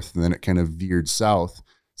further north, and then it kind of veered south.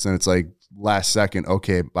 So then it's like last second,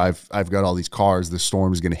 okay, I've got all these cars. The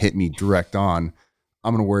storm is going to hit me direct on.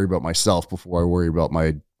 I'm going to worry about myself before I worry about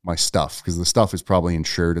my stuff, because the stuff is probably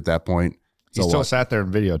insured at that point. He still sat there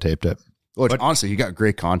and videotaped it. Which, honestly, he got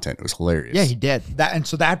great content. It was hilarious. Yeah, he did that, and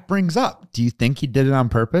so that brings up: do you think he did it on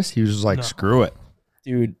purpose? He was just like, No. screw it.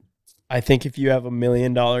 Dude, I think if you have $1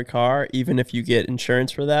 million car, even if you get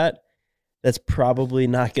insurance for that, that's probably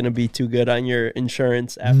not going to be too good on your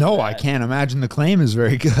insurance. After No, that. I can't imagine the claim is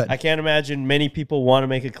very good. I can't imagine many people want to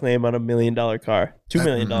make a claim on $1 million car, $2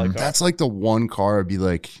 million car. That's like the one car I'd be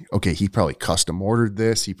like, okay, he probably custom ordered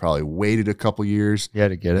this. He probably waited a couple years. Yeah,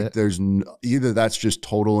 to get Like, it. there's either that's just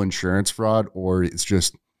total insurance fraud or it's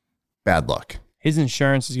just bad luck. His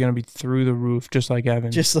insurance is going to be through the roof, just like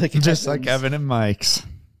Evan. Just like Just like Evan and Mike's.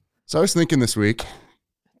 So I was thinking this week,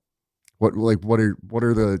 what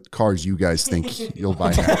are the cars you guys think you'll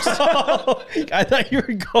buy next? I thought you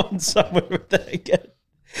were going somewhere with that again.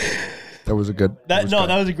 That was a good. That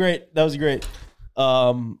was great.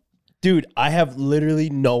 Dude, I have literally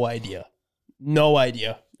no idea.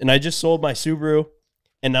 And I just sold my Subaru,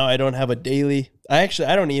 and now I don't have a daily. I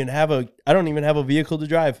don't even have a vehicle to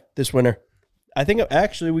drive this winter. I think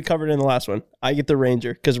actually we covered it in the last one. I get the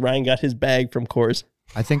Ranger because Ryan got his bag from Coors.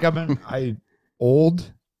 I think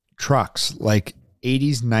old trucks like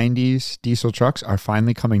 80s, 90s diesel trucks are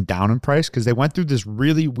finally coming down in price because they went through this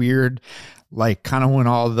really weird, like kind of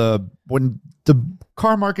when the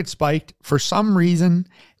car market spiked, for some reason,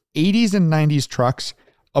 80s and 90s trucks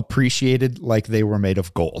appreciated like they were made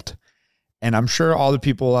of gold. And I'm sure all the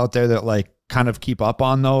people out there that like kind of keep up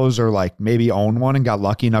on those or like maybe own one and got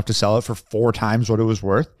lucky enough to sell it for 4 times what it was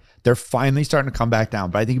worth, they're finally starting to come back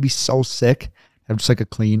down. But I think it'd be so sick Have just like a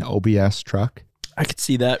clean OBS truck. I could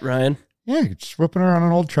see that, Ryan. Yeah, just whipping around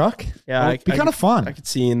an old truck. Yeah, It'd be kind of fun. I could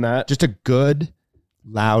see in that. Just a good,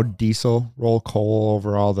 loud diesel, roll coal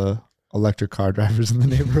over all the electric car drivers in the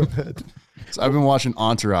neighborhood. So I've been watching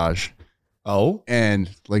Entourage. Oh, and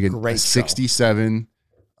like a Great show. 67,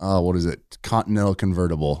 what is it? Continental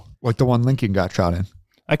convertible. like the one Lincoln got shot in.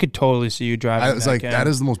 I could totally see you driving. I was like, that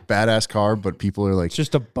is the most badass car, but people are like, It's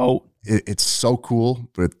just a boat. it's so cool,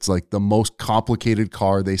 but it's like the most complicated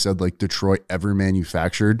car they said like Detroit ever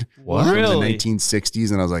manufactured. What? From Really? the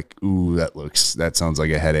 1960s. And I was like, ooh, that sounds like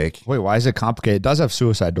a headache. Wait, why is it complicated? It does have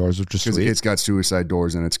suicide doors, which is Because sweet. it's got suicide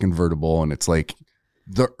doors and it's convertible and it's like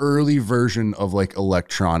the early version of like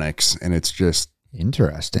electronics. And it's just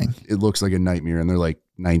Interesting. It looks like a nightmare. And they're like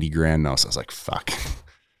 90 grand now. So I was like, fuck.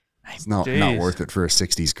 It's not worth it for a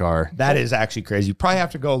 60s car. That is actually crazy. You probably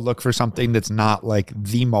have to go look for something that's not like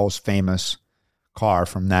the most famous car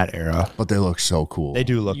from that era. But they look so cool. They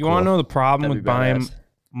do look You cool. want to know the problem That'd with be buying badass.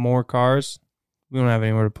 more cars? We don't have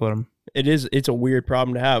anywhere to put them. It's a weird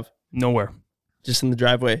problem to have. Nowhere. Just in the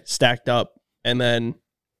driveway, stacked up. And then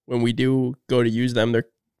when we do go to use them, they're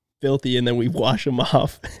filthy and then we wash them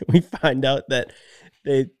off. We find out that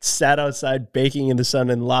they sat outside baking in the sun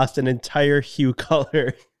and lost an entire hue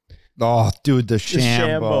color. Oh, dude, the Shambo.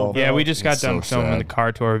 Shambo. Yeah, we just got It's done so filming sad. the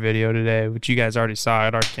car tour video today, which you guys already saw.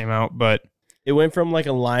 It already came out, but It went from like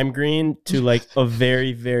a lime green to like a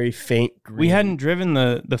very, very faint green. we hadn't driven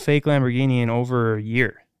the fake Lamborghini in over a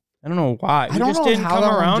year. I don't know why. I We don't just know didn't how come that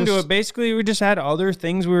one around to just- it. Basically, we just had other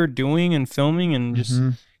things we were doing and filming, and just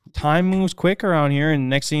Mhm. time moves quick around here. And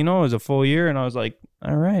next thing you know, it was a full year, and I was like,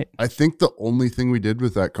 all right. I think the only thing we did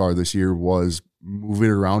with that car this year was move it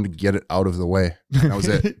around to get it out of the way. That was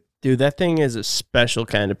it. Dude, that thing is a special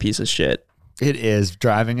kind of piece of shit. It is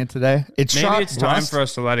driving it today. It's Maybe shot it's time rust. for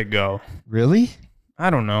us to let it go. Really?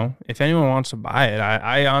 I don't know. If anyone wants to buy it,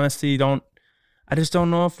 I honestly don't. I just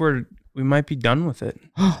don't know if we might be done with it.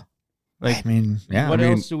 Like, I mean, yeah. what I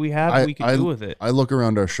mean, else do we have we can do with it? I look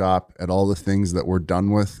around our shop at all the things that we're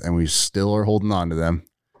done with and we still are holding on to them.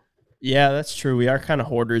 Yeah, that's true. We are kind of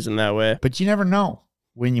hoarders in that way. But you never know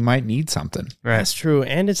when you might need something. Right. That's true.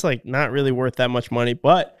 And it's like not really worth that much money,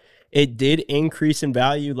 but it did increase in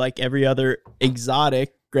value like every other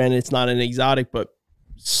exotic. Granted, it's not an exotic, but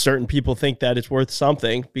certain people think that it's worth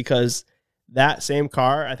something because that same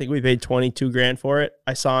car, I think we paid 22 grand for it.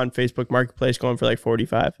 I saw on Facebook Marketplace going for like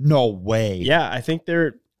 45. No way. Yeah, I think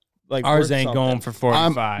they're like Ours worth ain't something. going for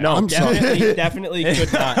 45. No, I'm sorry. definitely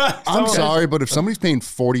could not. I'm sorry, but if somebody's paying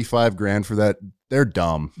 45 grand for that, they're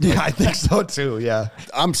dumb. Yeah, I think so too. Yeah.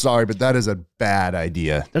 I'm sorry, but that is a bad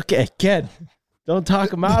idea. Okay, Ken, don't talk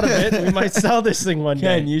them out of it. We might sell this thing one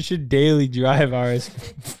Ken, day. you should daily drive ours.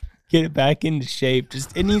 Get it back into shape.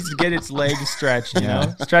 Just it needs to get its legs stretched, you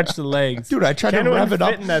know? Stretch the legs. Dude, I tried Ken to rev wouldn't it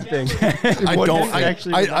fit up. in that thing. I What don't. is I,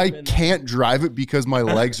 actually I not- can't drive it because my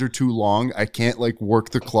legs are too long. I can't like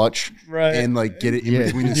work the clutch Right. and like get it in Yeah,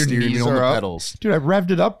 between the your steering knees wheel and the are up. pedals. Dude, I revved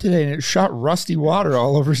it up today and it shot rusty water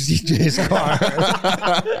all over CJ's car.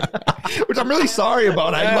 Which I'm really sorry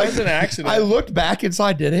about. Yeah, I it was an accident. I looked back and so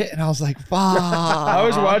I did it and I was like, fuck. I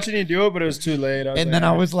was watching you do it, but it was too late. And then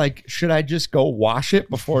I was like, should I just go wash it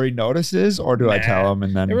before he notices or do I Nah. tell him?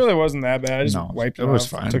 And then It really wasn't that bad. I just No, wiped it it was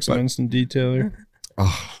off, fine, took some but- instant detailer.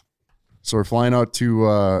 So we're flying out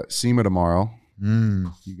to SEMA tomorrow.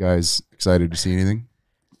 You guys excited to see anything?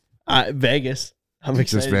 Vegas. I'm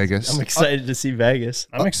Just excited. Vegas? I'm excited to see Vegas.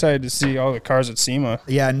 I'm excited to see all the cars at SEMA.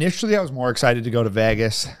 Yeah, initially I was more excited to go to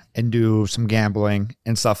Vegas and do some gambling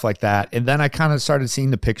and stuff like that. And then I kind of started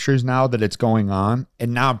seeing the pictures now that it's going on.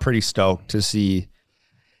 And now I'm pretty stoked to see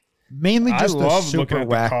mainly just I the love super looking at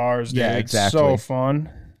whack. the cars, dude. Yeah, It's exactly. so fun.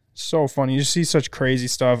 So fun. You just see such crazy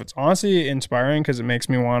stuff. It's honestly inspiring because it makes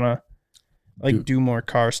me want to like do more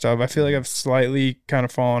car stuff. I feel like I've slightly kind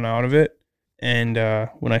of fallen out of it. And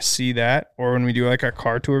when I see that, or when we do like our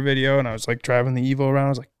car tour video and I was like driving the Evo around, I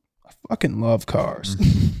was like, I fucking love cars.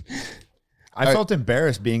 I felt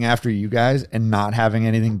embarrassed being after you guys and not having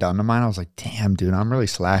anything done to mine. I was like, damn, dude, I'm really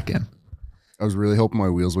slacking. I was really hoping my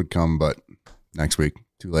wheels would come, but next week,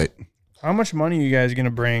 too late. How much money are you guys going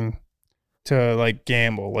to bring to like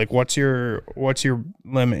gamble? Like what's your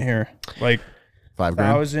limit here? Like 5 grand.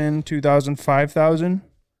 1,000, 2,000, 5,000?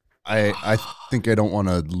 I think I don't want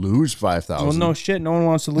to lose 5,000. Well, no shit. No one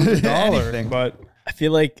wants to lose a dollar, Anything. but I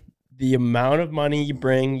feel like the amount of money you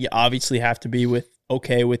bring, you obviously have to be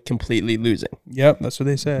okay with completely losing. yep, that's what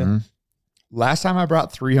they said. Mhm. last time I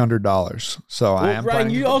brought $300. So I am Ryan,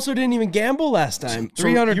 planning you to- also didn't even gamble last time.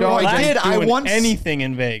 $300. I did. I won anything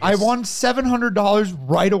in Vegas. I won $700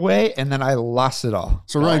 right away, and then I lost it all.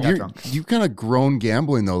 So I Ryan, got drunk. you've kind of grown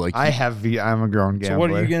gambling though. Like I'm a grown gambler. So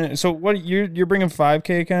what are you gonna? So what you're bringing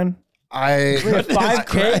 5K, Ken? I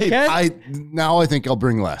 5K, Ken? I think I'll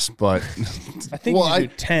bring less, but I think Well, you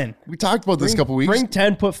do 10. we talked about this a couple weeks. Bring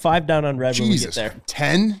 10, put 5 down on red Jesus, when we get there.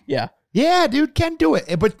 10? Yeah. Yeah, dude, can do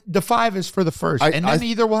it. But the 5 is for the first. And then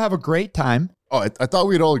either we'll have a great time. Oh, I thought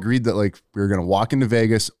we had all agreed that like we were gonna walk into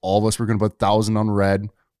Vegas. All of us were gonna put 1,000 on red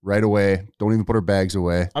right away. Don't even put our bags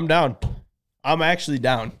away. I'm down. I'm actually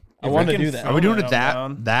down. I want to do that. Are we doing I'm it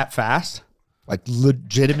down. that fast? Like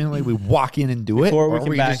legitimately, we walk in and do it, Before we or can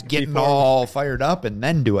are we back- just getting before- all fired up and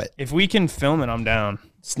then do it? If we can film it, I'm down.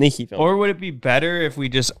 Sneaky film. Or would it be better if we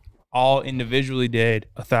just all individually did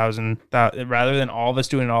 1,000 rather than all of us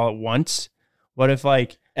doing it all at once? What if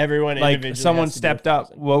like Everyone individually someone has to do stepped up?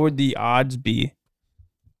 1,000. What would the odds be?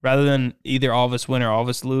 Rather than either all of us win or all of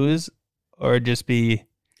us lose, or just be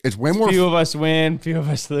It's way more. few of us win, few of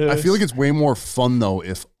us lose. I feel like it's way more fun though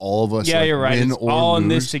if all of us yeah, like, you're right. win It's or all in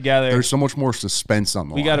lose. this together. There's so much more suspense on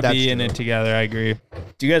the We line. got to That's be in true. it together. I agree.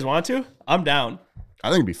 Do you guys want to? I'm down. I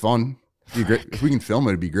think it'd be fun. It'd be great. If we can film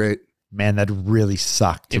it, it'd be great. Man, that'd really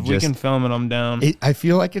suck to If we can film it, I'm down. I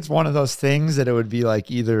feel like it's one of those things that it would be like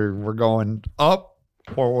either we're going up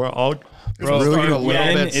or we're all Bro, really start gonna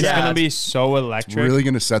again, bit it's sad. gonna be so It's electric. really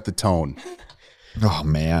gonna set the tone. Oh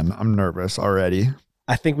man, I'm nervous already.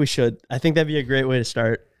 I think we should. I think that'd be a great way to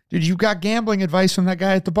start. Dude, you got gambling advice from that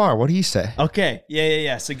guy at the bar. What did he say? Okay.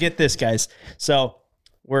 Yeah. So get this, guys. So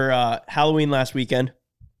we're Halloween last weekend,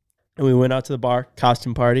 and we went out to the bar,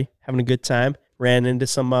 costume party, having a good time. Ran into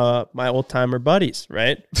some my old timer buddies,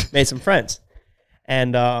 right? Made some friends,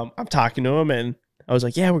 and I'm talking to him, and I was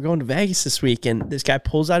like, "Yeah, we're going to Vegas this week." And this guy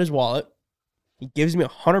pulls out his wallet. He gives me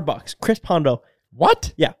 $100. Chris Pondo.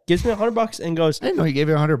 What? Yeah, gives me $100 and goes, I didn't know he gave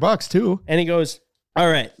you $100 too. and he goes, "All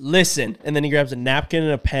right, listen." And then he grabs a napkin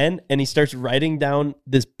and a pen and he starts writing down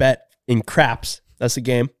this bet in craps. That's the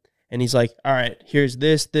game. And he's like, "All right, here's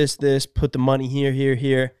this. Put the money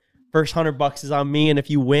here. First $100 is on me. And if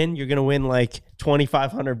you win, you're going to win like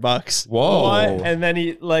 $2,500. Whoa. What? And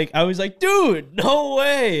then I was like, "Dude, no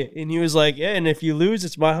way." And he was like, "Yeah, and if you lose,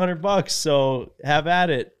 it's my $100. So have at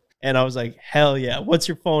it." And I was like, "Hell yeah. What's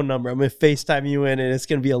your phone number? I'm going to FaceTime you in and it's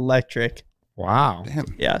going to be electric." Wow. Damn.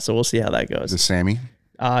 Yeah. So we'll see how that Is goes. this Sammy?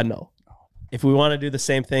 No. If we want to do the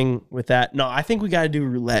same thing with that, no, I think we got to do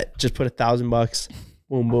roulette. Just put $1,000.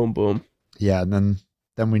 Boom, boom, boom. Yeah, and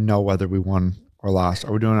then we know whether we won or lost.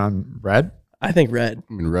 Are we doing it on red? I think red.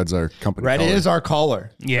 I mean, red's our company. Red color. is our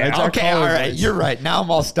color. Yeah. Red's our Okay, color, all right. guys. You're right. Now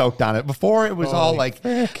I'm all stoked on it. Before it was all like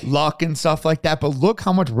luck and stuff like that. But look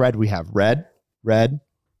how much red we have. Red.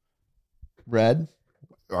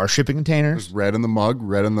 Our shipping containers. There's red in the mug,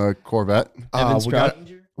 red in the Corvette. Evan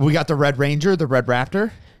Stroud. We got the Red Ranger, the Red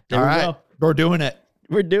Raptor. There all we right. go. We're doing it.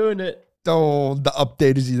 We're doing it. Oh, the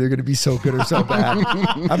update is either going to be so good or so bad.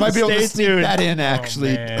 I might be able to Stay sneak tuned. that in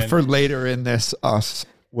actually man. for later in this us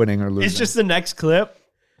winning or losing. It's just the next clip.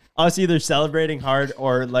 Us either celebrating hard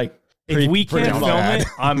or like If we pretty can't film bad. it,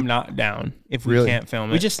 I'm not down. If we Really? can't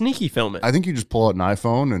film it, We just sneaky film it. I think you just pull out an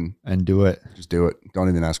iPhone and do it. just do it. Don't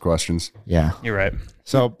even ask questions. Yeah. you're right.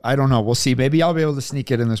 So I don't know. We'll see. Maybe I'll be able to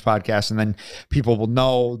sneak it in this podcast, and then people will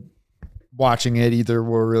know watching it either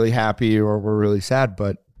we're really happy or we're really sad.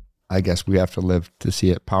 But I guess we have to live to see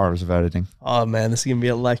it. Powers of editing. Oh man, this is gonna be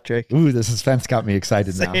electric. Ooh, the suspense got me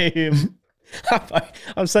excited now. Same.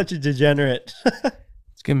 I'm such a degenerate.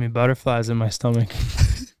 It's giving me butterflies in my stomach.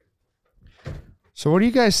 So what do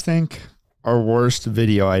you guys think our worst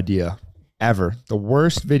video idea ever? The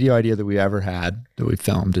worst video idea that we ever had that we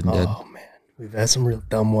filmed and did. Oh man, we've had some real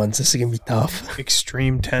dumb ones. This is gonna be tough.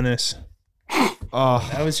 Extreme tennis. Oh,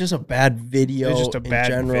 That was just a bad video. It was just a in bad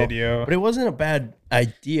general, video. but it wasn't a bad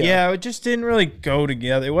idea. Yeah, it just didn't really go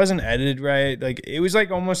together. It wasn't edited right. Like it was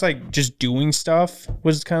like almost like just doing stuff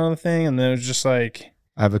was kind of the thing, and then it was just like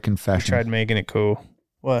I have a we confession. tried making it cool.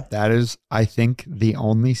 What? That is, I think, the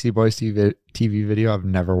only Sea Boys TV video I've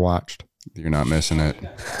never watched. You're not missing it.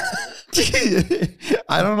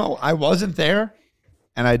 I don't know. I wasn't there,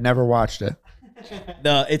 and I'd never watched it.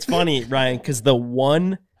 It's funny, Ryan, because the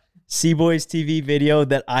one Sea Boys TV video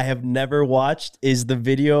that I have never watched is the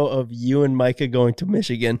video of you and Micah going to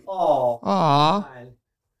Michigan. Aw.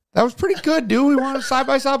 That was pretty good, dude. We wanted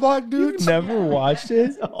side-by-side block dudes. Never watched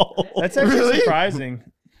it? That's actually Really? surprising.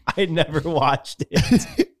 I never watched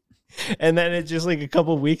it. And then it just like a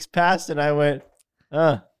couple weeks passed, and I went,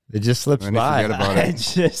 It just slips And you by. forget about I it.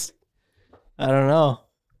 just, I don't know.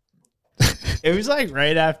 It was like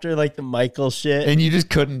right after like the Michael shit. And you just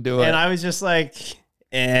couldn't do it. And I was just like,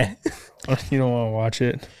 eh. You don't want to watch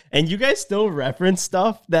it. And you guys still reference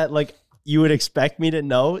stuff that like you would expect me to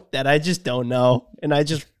know that I just don't know. And I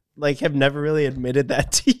just like have never really admitted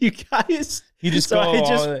that to you guys. You just so go I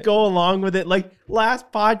just go along with it. Like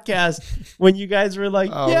last podcast when you guys were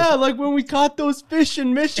like, yeah, like when we caught those fish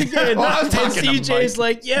in Michigan. Well, I was and talking to CJ's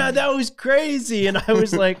like, yeah, that was crazy. And I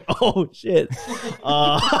was like, oh shit.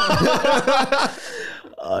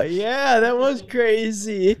 Yeah, that was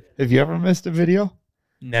crazy. Have you ever missed a video?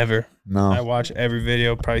 Never. No. I watch every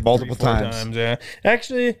video probably Multiple 3-4 times. Yeah.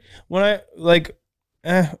 Actually, when I like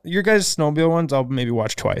your guys' snowmobile ones, I'll maybe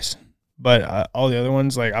watch twice. But all the other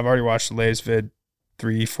ones, like I've already watched the latest vid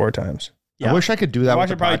 3-4 times. I wish I could do that. I watch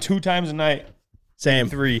with it probably the 2 times a night. Same.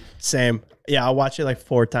 3. Same. Yeah, I'll watch it like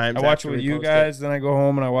 4 times. I watch after it with we you post guys, then I go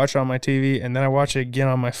home and I watch it on my TV, and then I watch it again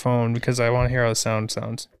on my phone because I want to hear how the sound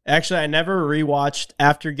sounds. Actually, I never rewatched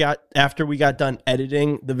after we got done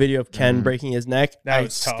editing the video of Ken breaking his neck. That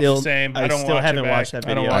was tough. Still, Same. I I don't still watch it haven't back. watched that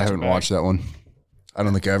I don't video. I watch it haven't back. watched that one. I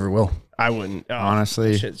don't think I ever will. I wouldn't.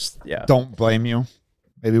 Honestly, yeah. Don't blame you.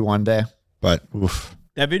 Maybe one day, but oof.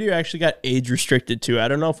 That video actually got age restricted too. I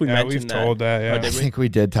don't know if we Yeah, mentioned we've that. told that. Or Yeah. I did we? think we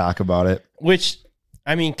did talk about it. Which,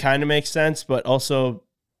 I mean, kind of makes sense, but also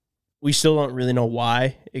we still don't really know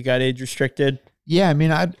why it got age restricted. Yeah, I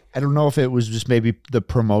mean, I don't know if it was just maybe the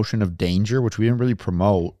promotion of danger, which we didn't really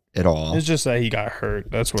promote at all. It's just that he got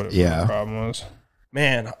hurt. That's what Yeah. the problem was.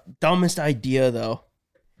 Man, dumbest idea though.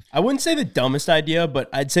 I wouldn't say the dumbest idea, but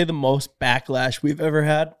I'd say the most backlash we've ever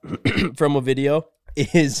had from a video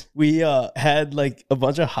is we had like a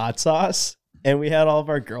bunch of hot sauce and we had all of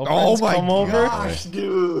our girlfriends come over.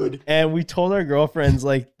 Dude. And we told our girlfriends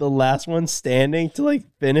like the last one standing to like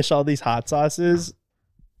finish all these hot sauces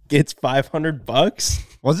gets $500.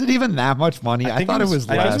 Was it even that much money? I thought it was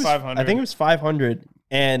I think it less. was 500. I think it was 500.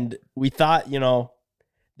 And we thought,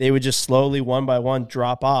 they would just slowly one by one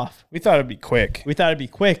drop off. We thought it'd be quick. We thought it'd be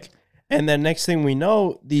quick. And then next thing we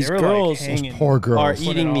know, these They were, girls hanging. Poor girls. are Put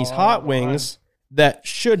eating it these all hot on wings that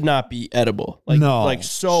should not be edible. Like, no, like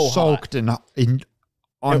so soaked hot. and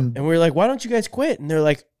on. And we were like, why don't you guys quit? And they're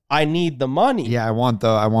like, I need the money. Yeah, I want the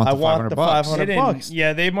 $500 the bucks. 500 They didn't- bucks.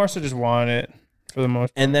 Yeah, they more so just wanted it for the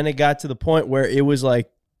most part. And then it got to the point where it was like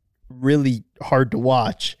really hard to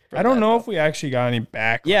watch. I don't know if we actually got any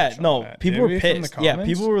backlash. Yeah, on no, that. people Did were we from the pissed. Yeah, comments?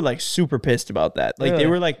 people were like super pissed about that. Like they Really?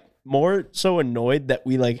 were like more so annoyed that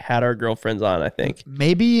we like had our girlfriends on, I think.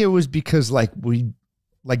 Maybe it was because like we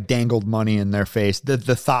like dangled money in their face. The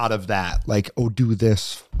thought of that, like, oh, do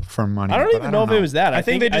this for money. I don't But even know if it was that. I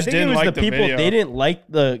think they just didn't it was like the the people. video. They didn't like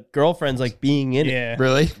the girlfriends like being in it. Yeah.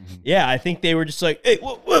 Really. Yeah, I think they were just like, hey,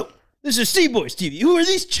 whoa, this is C-Boys TV. Who are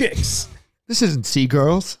these chicks? This isn't Sea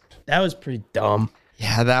Girls. That was pretty dumb.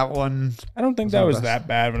 Yeah, that one. I don't think that was that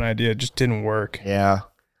bad of an idea. It just didn't work. Yeah,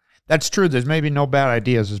 that's true. There's maybe no bad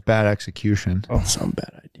ideas. There's bad execution. Oh, some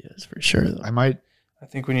bad ideas for sure, though. I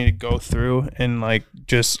think we need to go through and like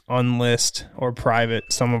just unlist or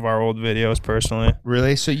private some of our old videos personally.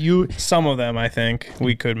 Really? So Some of them I think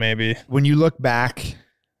we could maybe. when you look back,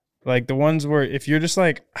 Like the ones where if you're just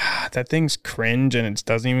like, that thing's cringe and it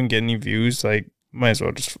doesn't even get any views, like might as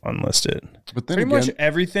well just unlist it. But then Pretty again, much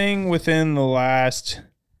everything within the last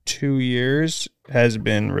 2 years has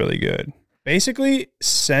been really good. Basically,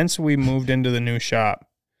 since we moved into the new shop,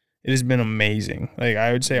 it has been amazing. Like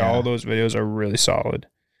I would say all those videos are really solid.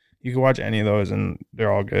 You can watch any of those and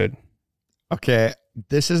they're all good. okay,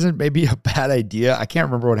 this isn't maybe a bad idea. I can't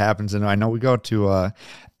remember what happens, and I know we go to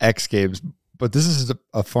X Games, but this is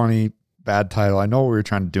a funny bad title. I know what we were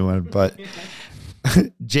trying to do it, but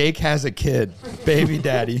Jake has a kid, baby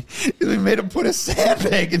daddy. We made him put a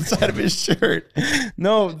sandbag inside of his shirt.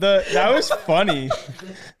 No, that was funny.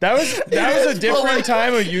 That was a different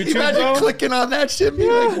time of YouTube. Imagine Though. clicking on that shit and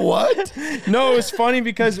being like, what? No, it was funny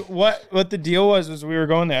because what the deal was we were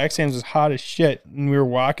going to X Games, it was hot as shit, and we were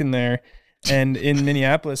walking there and in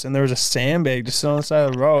Minneapolis, and there was a sandbag just on the side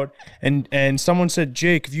of the road, and someone said,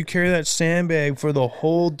 Jake, if you carry that sandbag for the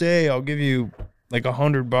whole day, I'll give you like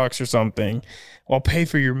 $100 or something. I'll pay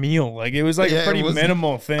for your meal. Like it was like Yeah, a pretty it was-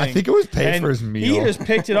 minimal thing. I think it was paid And for his He meal. just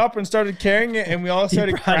picked it up and started carrying it, and we all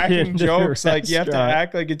started brought it cracking into the jokes like you have to restaurant.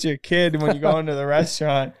 act like it's your kid when you go into the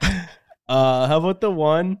restaurant. How about the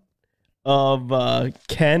one of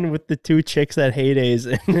Ken with the 2 chicks at Heydays,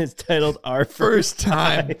 and it's titled Our First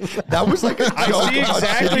time. That was like a joke. I see about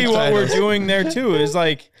exactly shitty what we're titles. doing there too. Is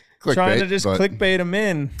like trying to Clickbait, just but- clickbait them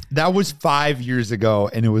in. That was 5 years ago,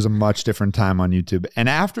 and it was a much different time on YouTube. And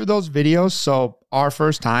after those videos, so our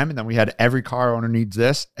first time, and then we had every car owner needs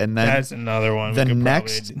this, and then That's another one. the we could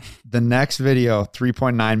next probably- the next video,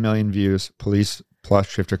 3.9 million views. Police plus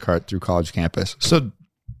shifter cart through college campus. So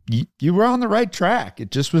you were on the right track.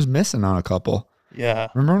 It just was missing on a couple. Yeah,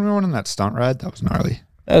 Remember when we went on that stunt ride? That was gnarly.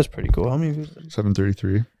 that was pretty cool. How many views?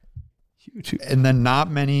 733. YouTube. And then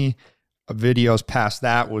not many videos past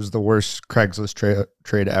that was the worst Craigslist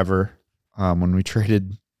trade ever. When we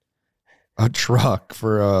traded a truck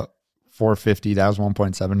for a 450, that was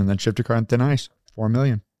 1.7, and then shifter car on thin ice, 4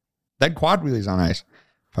 million. Then quad wheelies on ice,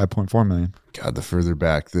 5.4 million. God, the further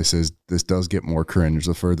back this does get more cringe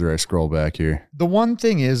the further I scroll back here. The one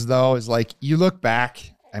thing is though, is like you look back,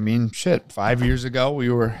 I mean, shit, 5 years ago, we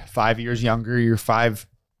were 5 years younger. You're 5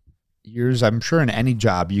 years. I'm sure in any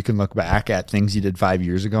job, you can look back at things you did 5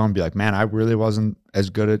 years ago and be like, man, I really wasn't as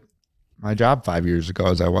good at my job 5 years ago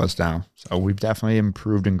as I was now. So we've definitely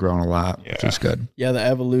improved and grown a lot, which is good. Yeah, the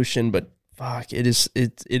evolution, but fuck, it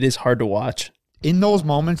is hard to watch. In those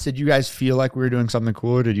moments, did you guys feel like we were doing something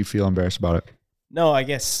cool, or did you feel embarrassed about it? No, I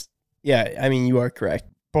guess, yeah, I mean, you are correct.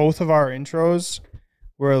 Both of our intros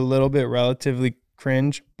were a little bit relatively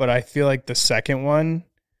cringe, but I feel like the second one,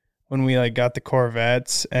 when we like got the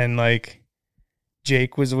Corvettes and like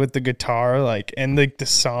Jake was with the guitar, like, and like the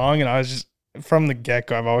song, and I was just from the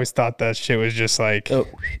get-go, I've always thought that shit was just like,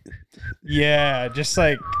 yeah, just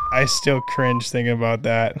like I still cringe thinking about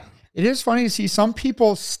that. It is funny to see some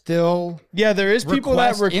people still. Yeah, there is people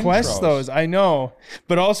that Request request intros. those. I know,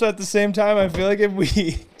 but also at the same time, I feel like if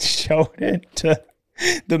we showed it to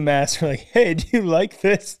the master, like, "Hey, do you like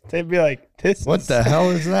this?" They'd be like, "This." What is the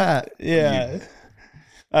hell is that? Yeah,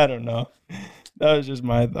 I don't know. That was just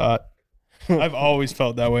my thought. I've always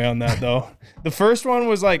felt that way on that though. The first one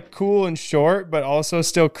was like cool and short, but also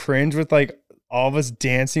still cringe with like all of us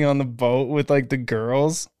dancing on the boat with like the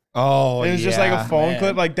girls. Oh, It was just like a phone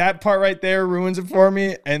clip. Like that part right there ruins it for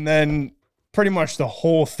me. And then pretty much the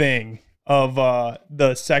whole thing of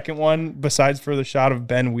the second one, besides for the shot of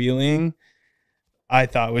Ben wheeling, I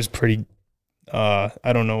thought was pretty, I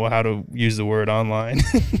don't know how to use the word online.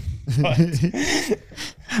 But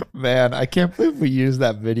Man, I can't believe we used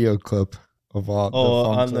that video clip of all.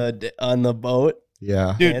 On the boat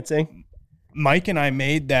Yeah. Dude, dancing. Mike and I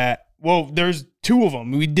made that. Well, there's two of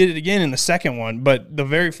them. We did it again in the second one, but the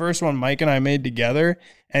very first one Mike and I made together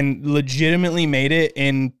and legitimately made it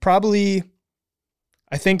in probably,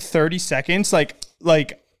 I think 30 seconds.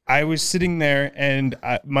 Like I was sitting there and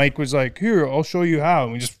Mike was like, "Here, I'll show you how."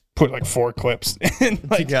 And we just put like 4 clips and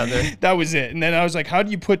like Together. That was it. And then I was like, "How do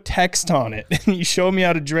you put text on it?" And you showed me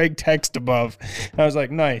how to drag text above. And I was like,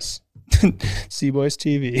 "Nice." C-Boys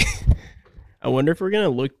TV. I wonder if we're going to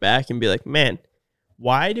look back and be like, man,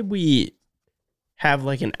 why did we have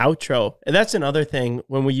like an outro? And that's another thing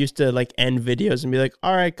when we used to like end videos and be like,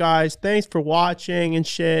 all right, guys, thanks for watching and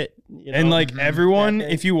shit. You know? And like everyone, that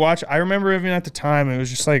thing. if you watch, I remember even at the time, it was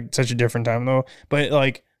just like such a different time though. But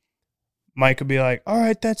like Mike would be like, all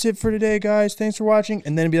right, that's it for today, guys. Thanks for watching.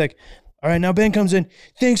 And then it'd be like, all right, now Ben comes in.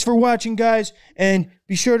 Thanks for watching, guys. And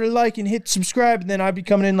be sure to like and hit subscribe. And then I'd be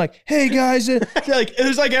coming in like, hey, guys. Like it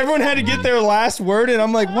was like everyone had to get their last word. And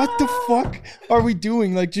I'm like, what the fuck are we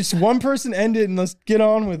doing? Like just one person end it and let's get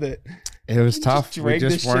on with it. It was tough. Drag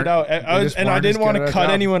this shit out. I didn't want to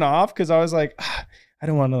cut anyone off because I was like, I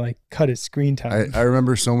don't want to like cut his screen time. I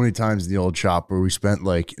remember so many times in the old shop where we spent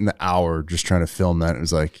like in the hour just trying to film that. It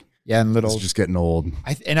was like, Yeah, and little. it's just getting old.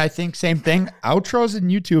 I think same thing. Outros in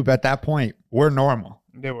YouTube at that point were normal,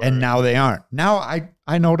 They were. and now they aren't. Now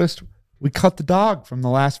I noticed we cut the dog from the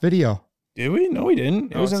last video. Did we? No, we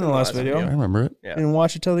didn't. It No, was it's in the last video. I remember it. Yeah. Didn't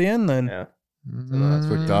watch it till the end then. Yeah. that's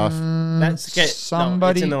clicked off. That's okay.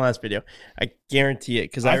 Somebody. No, it's in the last video. I guarantee it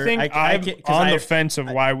because I think I'm on the fence of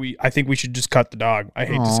why I think we should just cut the dog. I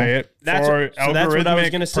hate to Aw. say it. That's For what- so that's what I was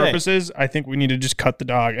algorithmic gonna say. purposes, I think we need to just cut the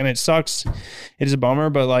dog. And it sucks. It is a bummer,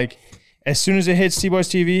 but like as soon as it hits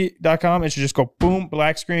cboystv.com, it should just go boom,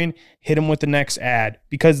 black screen, hit him with the next ad.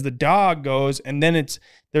 Because the dog goes and then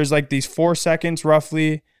there's like these 4 seconds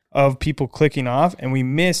roughly of people clicking off and we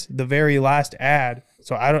miss the very last ad.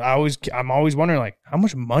 So I'm always wondering like how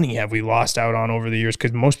much money have we lost out on over the years?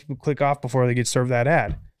 Because most people click off before they get served that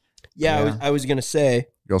ad. Yeah, I was gonna say,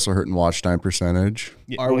 You're also hurting watch time percentage.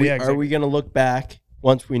 are we gonna look back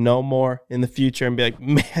once we know more in the future and be like,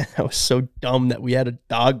 man, that was so dumb that we had a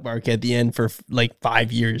dog bark at the end for like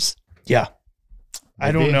 5 years. Yeah.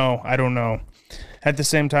 I don't Maybe. know. At the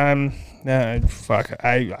same time, fuck.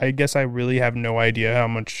 I guess I really have no idea how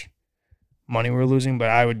much money we're losing, but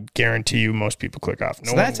I would guarantee you most people click off. No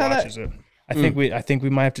So one that's how that- watches it. I think we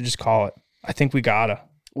might have to just call it. I think we gotta.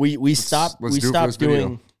 We stopped let's do it for this video.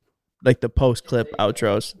 doing like the post clip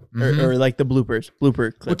outros or like the blooper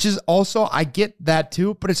clips. Which is also, I get that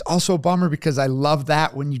too, but it's also a bummer because I love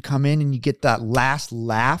that when you come in and you get that last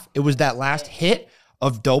laugh. It was that last hit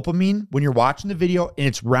of dopamine when you're watching the video and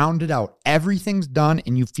it's rounded out. Everything's done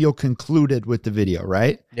and you feel concluded with the video,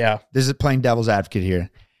 right? Yeah. This is playing devil's advocate here.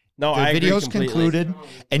 No, The I agree video's completely. concluded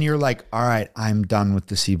and you're like, all right, I'm done with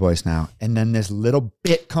the C-Boys now. And then this little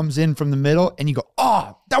bit comes in from the middle and you go,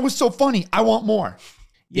 oh, that was so funny. I want more.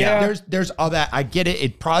 Yeah. There's all that. I get it.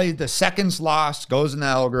 It probably the seconds lost goes in the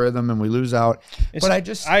algorithm and we lose out. But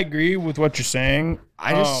I agree with what you're saying.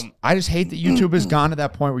 I just hate that YouTube has gone to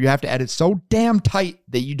that point where you have to edit so damn tight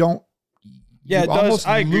that you don't. Yeah, you it does. almost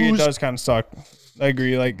I agree. lose- It does kind of suck. I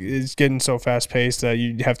agree. Like it's getting so fast paced that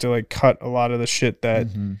you have to like cut a lot of the shit that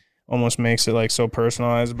almost makes it like so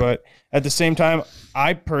personalized. But at the same time,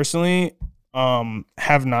 I personally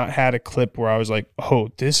have not had a clip where I was like, oh,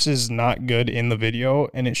 this is not good in the video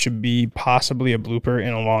and it should be possibly a blooper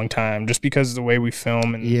in a long time, just because of the way we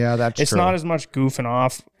film. And Yeah, that's it's true. not as much goofing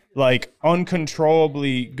off, like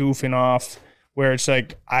uncontrollably goofing off, where it's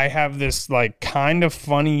like I have this like kind of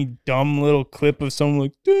funny dumb little clip of someone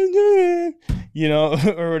like you know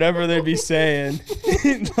or whatever they'd be saying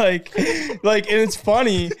like and it's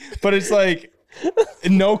funny, but it's like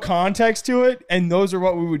no context to it, and those are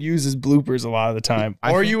what we would use as bloopers a lot of the time.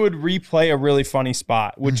 Or you would replay a really funny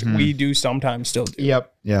spot, which we do sometimes still do.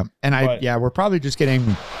 Yep. Yeah. And But- we're probably just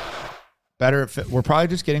getting better at we're probably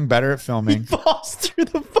just getting better at filming. Falls through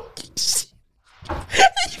the fucking seat.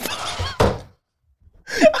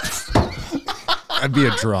 That'd be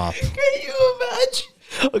a drop. Can you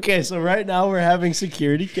imagine? Okay, so right now we're having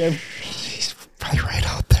security cam. He's probably right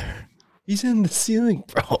out there. He's in the ceiling,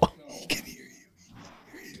 bro.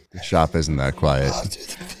 The shop isn't that quiet.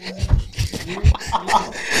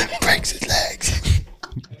 Breaks his legs.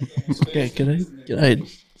 Okay, can I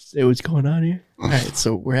say what's going on here? All right,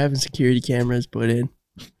 so we're having security cameras put in.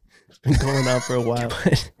 It's been going on for a while.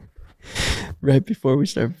 But right before we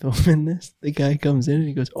start filming this, the guy comes in and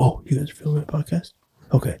he goes, "Oh, you guys are filming a podcast?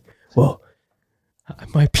 Okay, well, I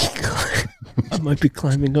might be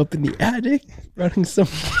climbing up in the attic, running some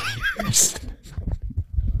wires."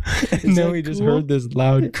 And then we just heard this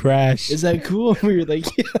loud crash. Is that cool? We were like,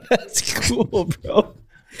 yeah, that's cool, bro.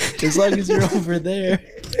 As long as you're over there.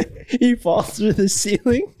 He falls through the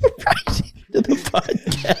ceiling right into the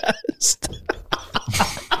podcast.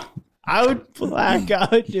 I would black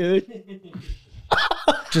out, dude.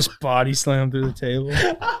 Just body slam through the table.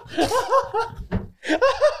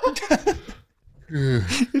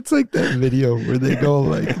 It's like that video where they go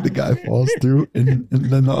like the guy falls through and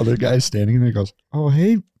then the other guy's standing there and goes, "Oh,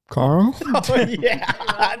 hey, Carl." Oh, yeah.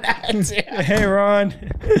 That's it. Hey, Ron.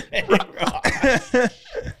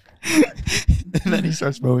 And then he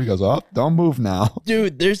starts moving. He goes, "Oh, don't move now."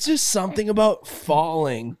 Dude, there's just something about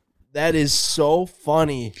falling that is so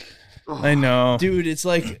funny. I know. Dude, it's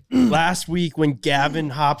like last week when Gavin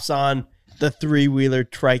hops on the 3-wheeler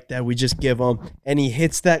trike that we just give him and he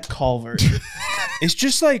hits that culvert. It's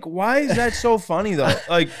just like, why is that so funny though?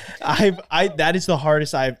 Like, that is the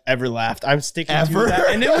hardest I've ever laughed. I'm sticking Ever? to that.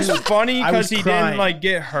 and it was funny I was because he crying. didn't like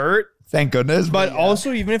get hurt. Thank goodness. But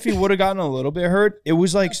also, even if he would have gotten a little bit hurt, it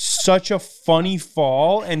was like such a funny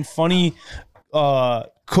fall and funny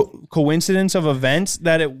coincidence of events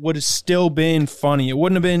that it would have still been funny. It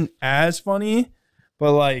wouldn't have been as funny,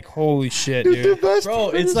 but like, holy shit, dude. Bro,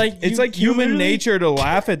 it's like It's like human nature to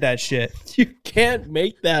laugh at that shit. You can't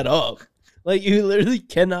make that up. Like, you literally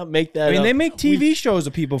cannot make that I mean, up. they make TV shows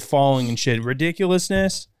of people falling and shit.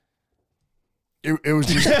 Ridiculousness. It was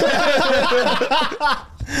just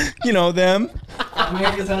You know them.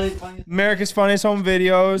 America's Funniest Home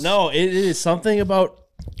Videos. No, it is something about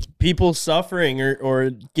people suffering or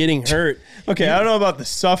getting hurt. Okay, I don't know about the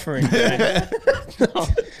suffering.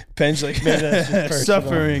 Pen's like, Maybe that's just personal.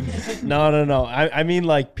 suffering. No. I mean,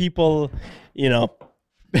 like, people, you know.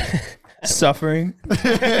 Suffering. How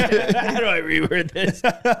do I reword this?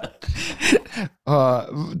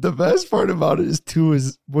 The best part about it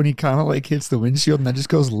is when he kind of like hits the windshield and then just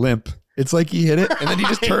goes limp. It's like he hit it and then he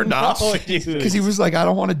just turned off because he was like, I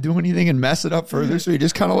don't want to do anything and mess it up further. So he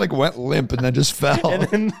just kind of like went limp and then just fell.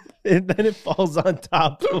 and then it falls on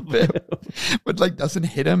top of him. But like doesn't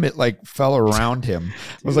hit him. It like fell around him.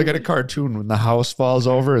 It was like at a cartoon when the house falls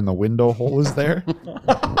over and the window hole is there.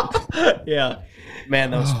 Yeah.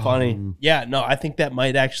 Man, that was funny. Yeah, no, I think that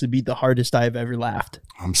might actually be the hardest I've ever laughed.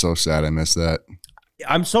 I'm so sad I missed that.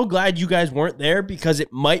 I'm so glad you guys weren't there because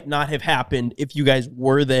it might not have happened if you guys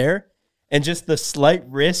were there. and just the slight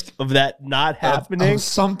risk of that not happening. Of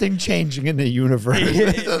something changing in the universe.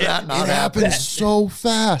 It happened so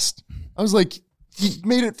fast. I was like, he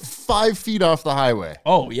made it 5 feet off the highway.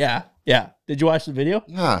 Oh, yeah. Yeah. Did you watch the video?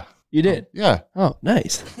 Yeah. You did? Yeah. Oh,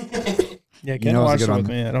 nice. Yeah, You Ken know it's a watched good it with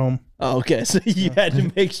one. me at home. Oh, okay. So you had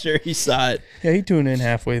to make sure he saw it. Yeah, he tuned in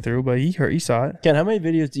halfway through, but he saw it. Ken, how many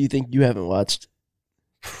videos do you think you haven't watched?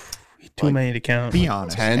 Too many to count. Be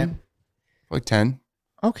honest. 10? Like 10?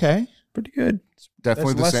 Okay. Pretty good.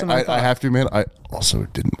 Definitely That's the less same. than I I thought. have to admit, I also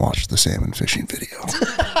didn't watch the salmon fishing video.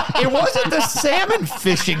 It wasn't the salmon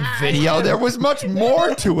fishing video. There was much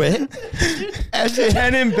more to it. As it,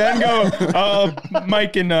 Ken and Ben go,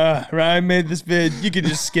 Mike and Ryan made this vid. You could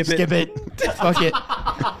just skip it. skip it. Fuck it.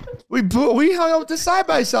 We hung out with the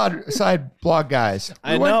side blog guys.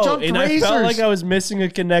 We I went know, jumped and racers. I felt like I was missing a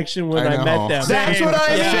connection when I I met know. them. That's Same, what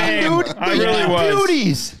I same. mean, dude. I They're really was.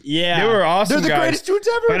 beauties. Yeah. They were awesome. They're the guys. greatest dudes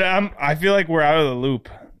ever. But I feel like we're out of the loop.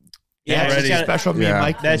 Yeah, already. it's kinda- Special me and Yeah.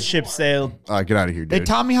 Mike. that ship sailed. Get out of here, They dude.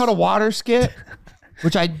 taught me how to water skit,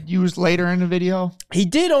 which I used later in the video. He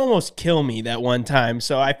did almost kill me that one time,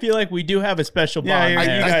 so I feel like we do have a special Yeah, bond. you're-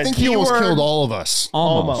 there. you I guys- think he almost keyword- killed all of us.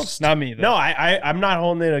 Almost. Not me, though. No, I'm not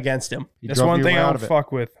holding it against him. He That's drove one you thing right I out don't of it.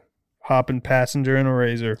 fuck with. Hopping passenger in a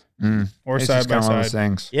Razor. Or It's side just by kinda one of side. those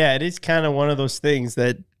things. Yeah, it is kind of one of those things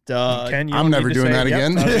that. Ken, you I'm don't never need to doing say- that Yep,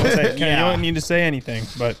 again. I was gonna say, Ken, Yeah. you don't need to say anything.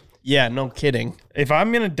 But Yeah, no kidding. if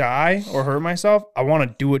I'm gonna die or hurt myself, I want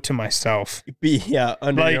to do it to myself. Be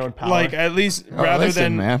under your own Like, power. like at least Oh, rather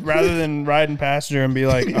listen, man. than riding passenger and be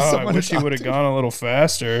like, oh, I Someone wish to he talk would have to. gone a little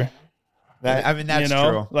faster. I mean, that's you know,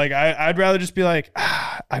 true. like I'd rather just be like,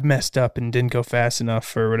 I messed up and didn't go fast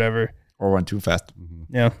enough or whatever. Or went too fast.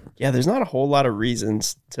 Yeah. yeah, there's not a whole lot of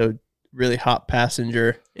reasons to really hop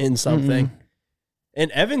passenger in something. And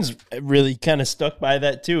Evan's really kind of stuck by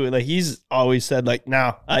that too. Like he's always said, like,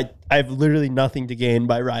 "No, I have literally nothing to gain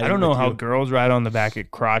by riding." I don't know with how you." girls ride on the back of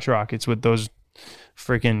crotch rockets with those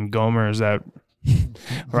freaking Gomers that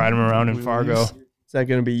ride them around in Fargo. Is that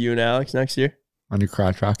going to be you and Alex next year? On your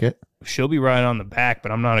crotch rocket. She'll be riding on the back,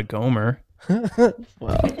 but I'm not a Gomer.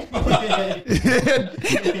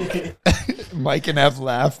 Mike and Ev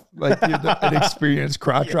laugh like you're an experienced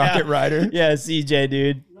crotch rocket rider. Yeah, CJ,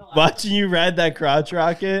 dude. Watching you ride that crotch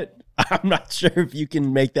rocket, I'm not sure if you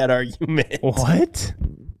can make that argument. What?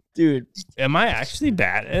 Dude, Am I actually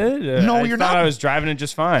bad at it? No, I you're thought not. I was driving it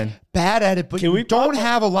just fine. Bad at it, but Can you we don't pop-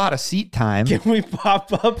 have a lot of seat time. can we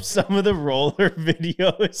pop up some of the roller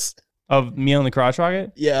videos? Of me on the crotch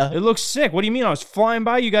rocket? Yeah. It looks sick. What do you mean? I was flying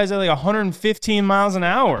by you guys at like 115 miles an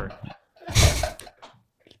hour.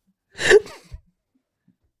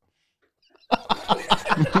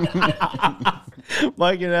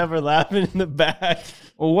 Mike and Ever laughing in the back.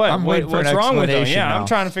 Well, what? I'm waiting for What's an wrong with them? explanation Yeah, now. I'm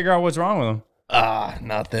trying to figure out what's wrong with them.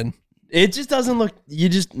 Nothing. It just doesn't look. You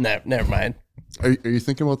just never mind. Are you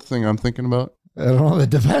thinking about the thing I'm thinking about? I don't know. It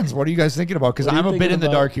depends. What are you guys thinking about? Because What are you I'm a bit thinking in the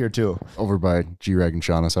about? dark here too. Over by G-Rag and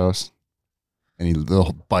Shauna's house. And the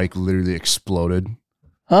whole bike literally exploded.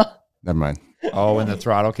 Huh? Never mind. Oh, when the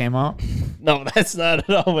throttle came out. No, that's not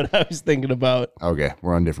at all what I was thinking about. Okay,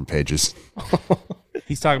 we're on different pages.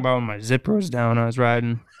 He's talking about when my zipper was down. I was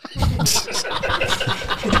riding.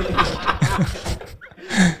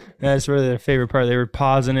 That's really their favorite part. They were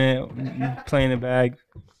pausing it, playing it back.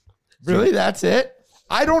 Really? That's it?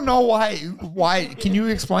 I don't know why. Why? Can you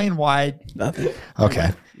explain why? Nothing. Okay.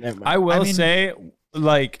 Never mind. I will I mean- say,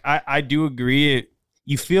 like, I do agree.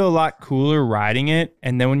 You feel a lot cooler riding it,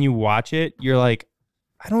 and then when you watch it, you're like,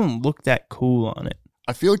 I don't look that cool on it.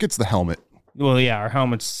 I feel like it's the helmet. Well, yeah, our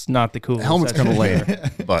helmet's not the coolest. The helmet's that's kind of for sure.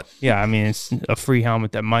 lame, but Yeah, I mean, it's a free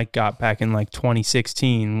helmet that Mike got back in like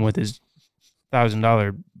 2016 with his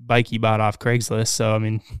 $1,000 bike he bought off Craigslist. So, I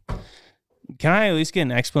mean, can I at least get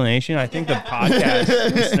an explanation? I think the podcast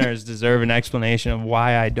listeners deserve an explanation of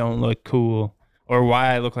why I don't look cool or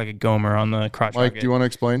why I look like a Gomer on the crotch Mike, rocket, do you want to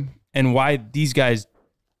explain? and why these guys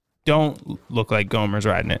don't look like Gomers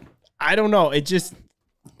riding it. I don't know. It just.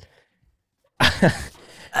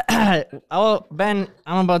 Oh, Ben,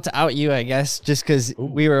 I'm about to out you, I guess, just because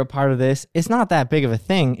we were a part of this. It's not that big of a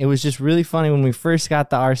thing. It was just really funny when we first got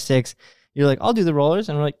the R6. You're like, I'll do the rollers.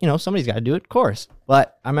 And we're like, somebody's got to do it, of course.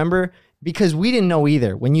 But I remember, because we didn't know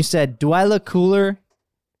either, when you said, do I look cooler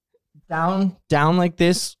down like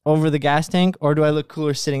this over the gas tank, or do I look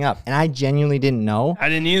cooler sitting up? And I genuinely didn't know. I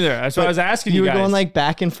didn't either. That's what I was asking You you were guys. going like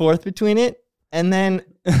back and forth between it. And then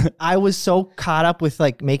I was so caught up with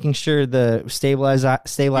like making sure the stabilizer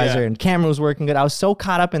Yeah. and camera was working good. I was so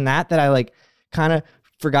caught up in that I like kind of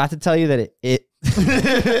forgot to tell you that it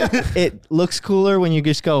it looks cooler when you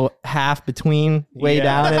just go half between way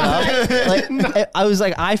down and up. Like, I was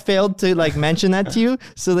like, I failed to like mention that to you.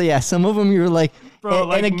 So that, yeah, some of them you were like, Bro,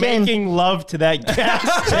 like and again, making love to that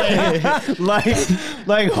gas tank,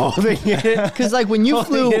 like holding it. because like when you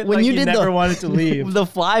flew, when like you did never the wanted to leave. the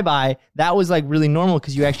flyby, that was like really normal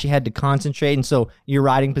because you actually had to concentrate, and so your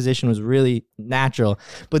riding position was really natural.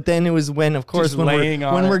 But then it was when, of course, Just when laying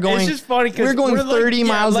on we're it. going, It's just funny because we're going 30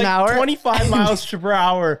 miles an hour, 25 miles per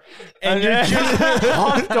hour, and you're just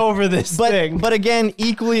hopped over this thing. But again,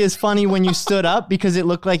 equally as funny when you stood up because it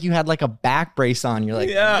looked like you had like a back brace on. You're like,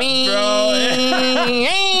 Yeah, bro.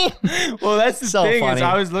 Well, that's the So thing funny. is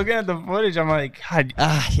I was looking at the footage. I'm like, God,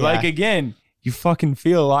 Yeah. like again, you fucking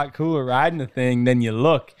feel a lot cooler riding the thing than you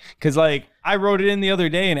look. Cause like I wrote it in the other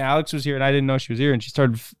day and Alex was here and I didn't know she was here and she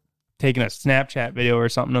started taking a Snapchat video or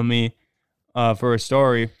something of me for a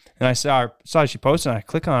story. And I saw she posted and I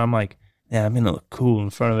click on it. I'm like, yeah, I'm gonna look cool in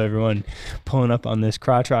front of everyone pulling up on this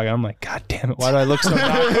crotch rock. I'm like, God damn it, why do I look so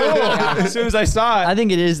not cool? As soon as I saw it. I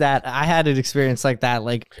think it is that I had an experience like that.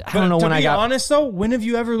 Like, I don't know when I got. To be honest though, when have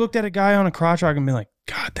you ever looked at a guy on a crotch rock and been like,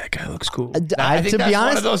 God, that guy looks cool? I think to that's be one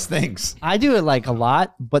honest, of those things. I do it like a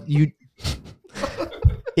lot, but you.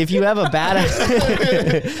 If you have a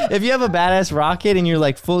badass, if you have a badass rocket and you're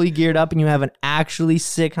like fully geared up and you have an actually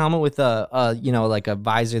sick helmet with a you know, like a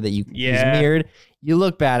visor that you is mirrored, you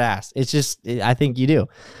look badass. It's just, I think you do.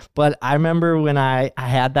 But I remember when I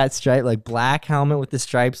had that stripe, like black helmet with the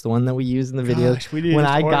stripes, the one that we use in the video. Gosh, we need when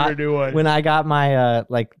to I order got a new one. when I got my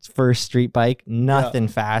like first street bike, nothing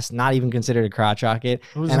fast, not even considered a crotch rocket.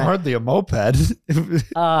 It was And hardly a moped.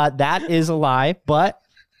 that is a lie, but.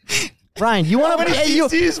 Ryan, you want How many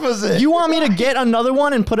CCs was it? You want me to get another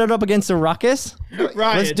one and put it up against a ruckus?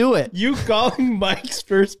 Ryan, Let's do it. You calling Mike's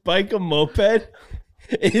first bike a moped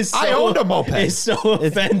is so, I owned a moped. Is so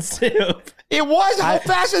offensive. It was. How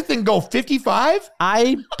fast did that thing go? 55?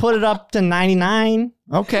 I put it up to 99.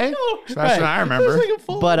 Okay. That's what I remember. It was like a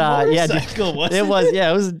full But yeah, motorcycle, wasn't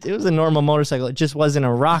it was it was a normal motorcycle. It just wasn't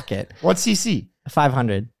a rocket. What CC?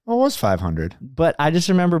 500. Oh, it was 500. But I just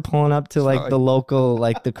remember pulling up to like the local,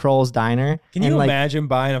 like the Kroll's Diner. Can you and, like, imagine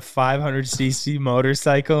buying a 500cc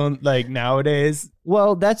motorcycle like nowadays?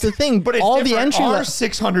 Well, that's the thing. But it's all the different. entry Our level.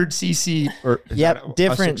 600cc or Yep,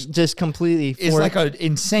 different. Just completely. It's like an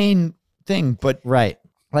insane thing, but right.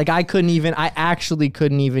 Like I actually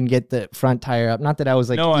couldn't even get the front tire up. Not that I was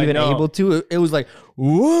like No, I even know. able to. It was like,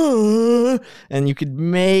 whoa, and you could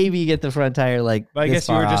maybe get the front tire like. But I this guess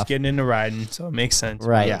you were far just off. getting into riding, so it makes sense.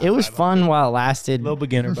 Right. Yeah. It was fun while it lasted. Little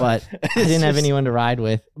beginner, but I didn't have anyone to ride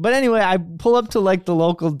with. But anyway, I pull up to like the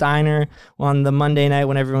local diner on the Monday night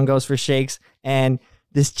when everyone goes for shakes, and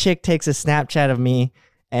this chick takes a Snapchat of me,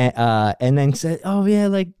 and then said, "Oh yeah,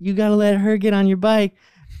 like you gotta let her get on your bike."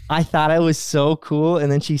 I thought I was so cool,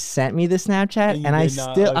 and then she sent me the Snapchat, and I did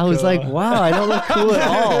not still, I was look like, cool. "Wow, I don't look cool at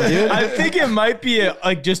all, dude." I think it might be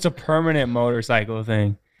just a permanent motorcycle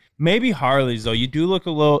thing. Maybe Harleys though. You do look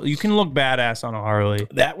a little. You can look badass on a Harley.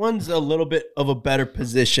 That one's a little bit of a better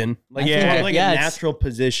position. Like, think yeah, it- like yeah, a it's- natural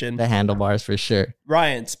position. The handlebars for sure.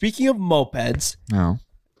 Ryan, speaking of mopeds, no.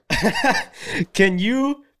 can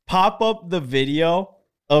you pop up the video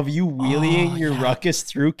of you wheeling your ruckus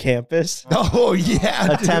through campus? Oh, yeah.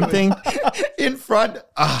 dude. Attempting. In front.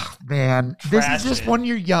 Oh, man. This is just when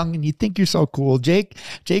you're young and you think you're so cool. Jake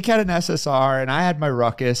had an SSR and I had my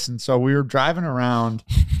ruckus. And so we were driving around.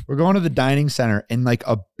 We're going to the dining center and like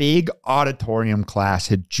a big auditorium class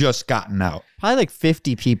had just gotten out. Probably like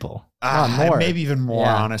 50 people. More. Maybe even more,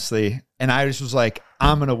 Yeah. honestly. And I just was like,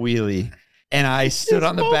 I'm going to wheelie. And I stood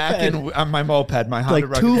on the back and on my moped, my Honda Like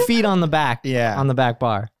ruckus. 2 feet on the back. Yeah. On the back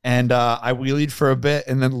bar. And I wheelied for a bit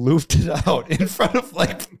and then looped it out in front of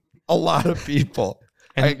like a lot of people.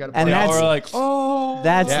 I gotta and play- that's- Or like, oh,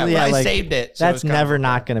 That's yeah, yeah, but I like, saved it. so that's it's kind of never fun.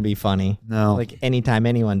 not going to be funny. No. Like anytime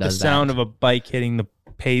anyone the does sound that. of a bike hitting the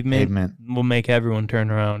pavement will make everyone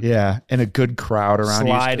turn around. Yeah, and a good crowd around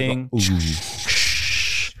you. Sliding.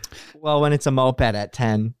 Well, when it's a moped at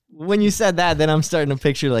 10. When you said that, then I'm starting to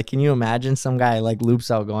picture like, can you imagine some guy like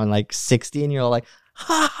loops out going like 60 and you're all like,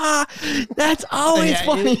 ha ha, that's always Yeah,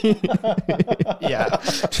 funny. Yeah.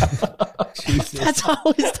 That's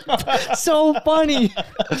always so funny.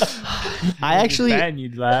 I actually, Ben,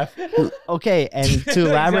 you'd laugh. okay, and to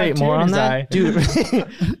elaborate more on that, dude,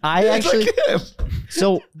 I actually,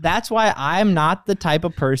 so that's why I'm not the type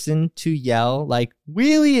of person to yell like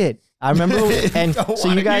wheelie it. I remember, and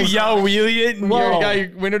so you guys, You yell wheelie it, and Whoa. your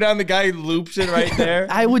guy window down, the guy loops it right there.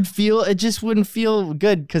 I would feel it just wouldn't feel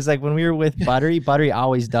good because like when we were with Buttery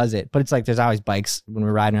always does it, but it's like there's always bikes when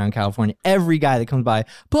we're riding around California. Every guy that comes by,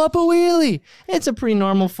 Papa Wheelie. It's a pretty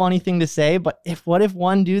normal, funny thing to say, but what if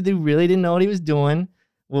one dude that really didn't know what he was doing,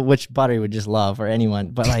 well, which Buttery would just love, or anyone,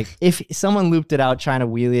 but like if someone looped it out trying to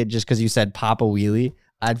wheelie it just because you said Papa Wheelie,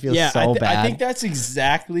 I'd feel so bad. I think that's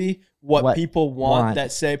exactly what people want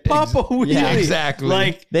that say Papa Wheelie. Yeah, exactly.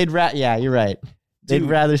 Like yeah, you're right. They'd Dude.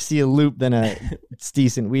 rather see a loop than a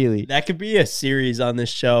decent wheelie. that could be a series on this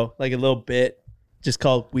show, like a little bit just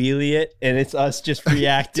called Wheelie It, and it's us just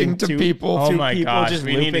reacting To to people. Oh to my people gosh, just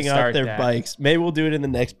we need to looping out start their that. bikes. Maybe we'll do it in the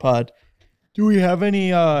next pod. Do we have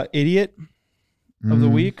any idiot of the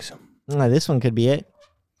week? This one could be it.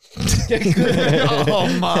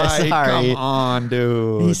 Oh my, Sorry. come on,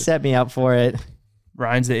 dude. He set me up for it.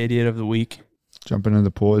 Ryan's the idiot of the week. Jumping in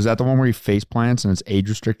the pool. Is that the one where he face plants and it's age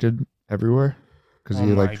restricted everywhere? Because Oh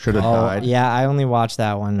he my like should have Oh, died. yeah, I only watched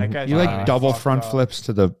that one. That guy's You like fucked double up. front flips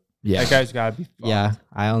to the That guy's gotta be. Fucked. Yeah,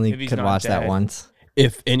 I only If he's could not watch that dead. once.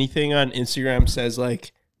 If anything on Instagram says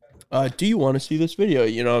like, do you want to see this video?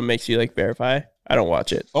 You know, it makes you like verify. I don't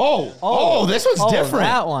watch it. Oh, this one's different.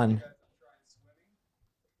 That one.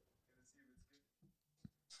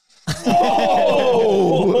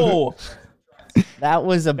 Oh, That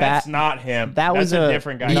was a That's bad. not him. That was That's a a-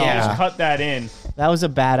 different guy. Yeah. Yeah. Just cut that in. That was a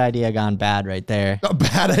bad idea gone bad right there. A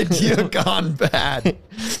bad idea gone bad.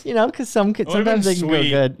 You know, because It would've been sometimes they can go sweet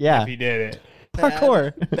good. Yeah, If he did it.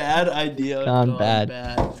 parkour. bad idea. Gone bad.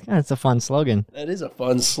 Yeah, it's a fun slogan. That is a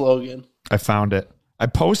fun slogan. I found it. I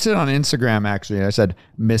posted on Instagram actually. I said,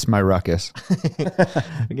 "Miss my ruckus."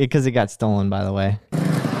 Because it got stolen, by the way.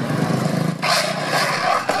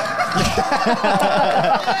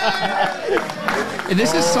 And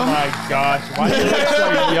this is Oh some. my gosh. Why do you look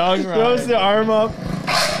so young, Ryan? Throws the arm up.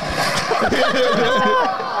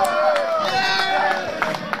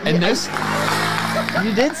 And this.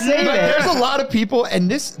 You did say But it. there's a lot of people, and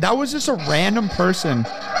that was just a random person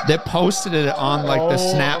that posted it on like the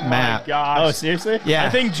Snap Oh map. my gosh. Oh, seriously? Yeah. I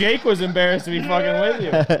think Jake was embarrassed to be fucking with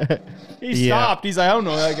you. He Yeah. stopped. He's like, I don't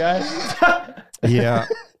know that guy. Yeah.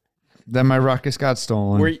 Then my ruckus got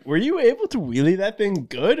stolen. Were you able to wheelie that thing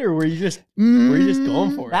good, or were you just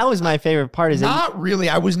going for it? That was my favorite part. Is that Not really.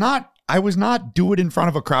 I was not do it in front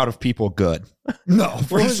of a crowd of people good. No,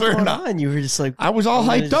 for What was sure going not. on? You were just like, I was all I'm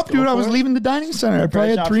gonna hyped just up, go dude. I for was it? leaving the dining center. I probably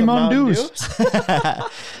had Fresh 3 off some Mountain Mountain Dews.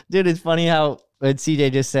 Dude, it's funny how what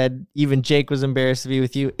CJ just said, even Jake was embarrassed to be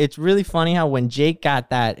with you. It's really funny how when Jake got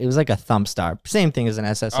that, it was like a thumb star. Same thing as an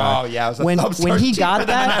SSR. Oh yeah, it was a when thumb star when he cheaper got than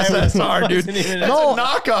that, an SSR, dude. Wasn't even- That's No. a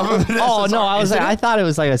knockoff of an oh SSR. no, I was Isn't like, it? I thought it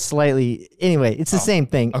was like a slightly. Anyway, it's the same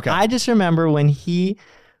thing. Okay. I just remember when he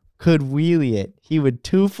could wheelie it, he would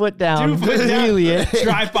 2 foot down, wheelie it.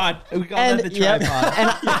 tripod. We call And, that the yep. tripod.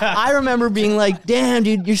 And I remember being like, damn,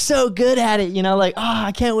 dude, you're so good at it. You know, like, oh,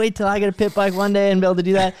 I can't wait till I get a pit bike one day and be able to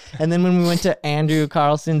do that. And then when we went to Andrew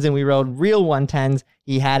Carlson's and we rode real 110s,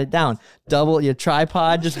 he had it down. Double your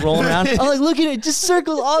tripod, just rolling around. I'm like, look at it, just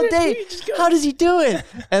circles all day. How does he do it?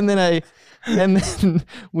 And then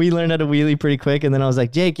we learned how to wheelie pretty quick. And then I was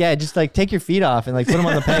like, Jake, yeah, just like take your feet off and like put them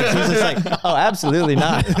on the pegs. He was just like, oh, absolutely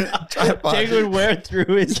not. Jake would wear through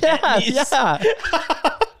his Yeah, knees. yeah.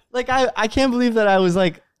 Like I can't believe that I was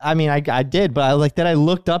like, I mean, I did, but I like that I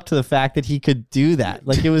looked up to the fact that he could do that.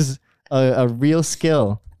 Like it was a real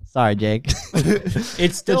skill. Sorry, Jake.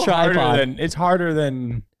 It's still tripod. harder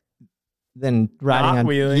than Then riding Not on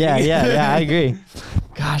wheeling. Yeah, I agree.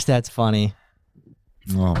 Gosh, that's funny.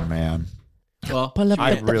 Oh man, Well,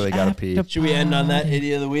 I really gotta pee. should we end on that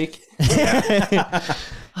idiot of the week?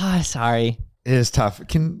 Sorry. It is tough.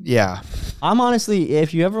 I'm honestly,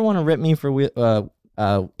 if you ever want to rip me for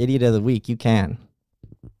idiot of the week, you can.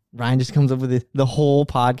 Ryan just comes up with the whole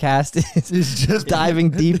podcast is just diving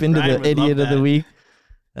deep into Ryan the would love idiot of the that. week.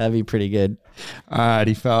 That'd be pretty good.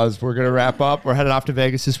 Alrighty, fellas, we're gonna wrap up. We're headed off to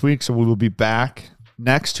Vegas this week, so we will be back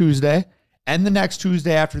next Tuesday, and the next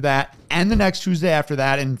Tuesday after that, and the next Tuesday after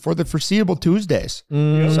that, and for the foreseeable Tuesdays.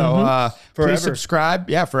 So please subscribe.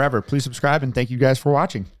 Yeah, forever. Please subscribe, and thank you guys for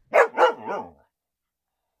watching.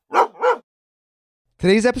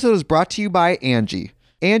 Today's episode is brought to you by Angie.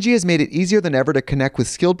 Angie has made it easier than ever to connect with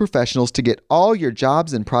skilled professionals to get all your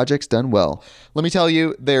jobs and projects done well. Let me tell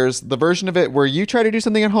you, there's the version of it where you try to do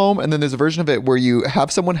something at home, and then there's a version of it where you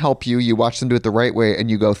have someone help you, you watch them do it the right way, and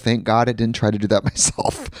you go, thank God I didn't try to do that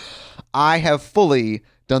myself. I have fully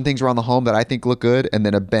done things around the home that I think look good, and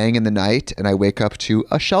then a bang in the night, and I wake up to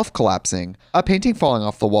a shelf collapsing, a painting falling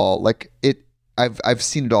off the wall. Like I've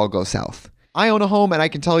seen it all go south. I own a home, and I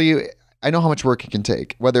can tell you, I know how much work it can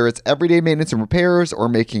take. Whether it's everyday maintenance and repairs or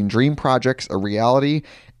making dream projects a reality,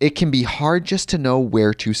 it can be hard just to know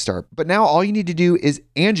where to start. But now all you need to do is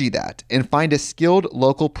Angie that and find a skilled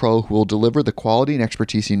local pro who will deliver the quality and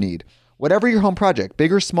expertise you need. Whatever your home project,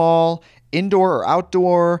 big or small, indoor or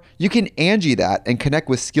outdoor, you can Angie that and connect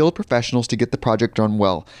with skilled professionals to get the project done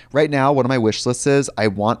well. Right now, one of my wish lists is I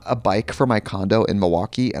want a bike for my condo in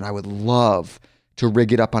Milwaukee, and I would love to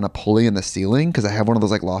rig it up on a pulley in the ceiling because I have one of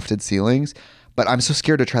those like lofted ceilings, but I'm so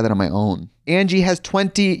scared to try that on my own. Angie has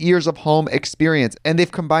 20 years of home experience, and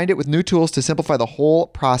they've combined it with new tools to simplify the whole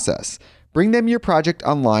process. Bring them your project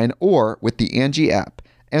online or with the Angie app.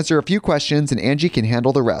 Answer a few questions and Angie can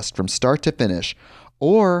handle the rest from start to finish,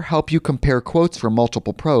 or help you compare quotes from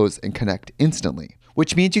multiple pros and connect instantly,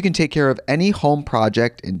 which means you can take care of any home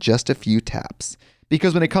project in just a few taps.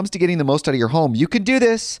 Because when it comes to getting the most out of your home, you can do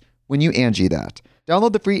this when you Angie that.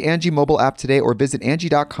 Download the free Angie mobile app today or visit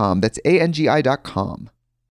Angie.com. That's ANGI.com.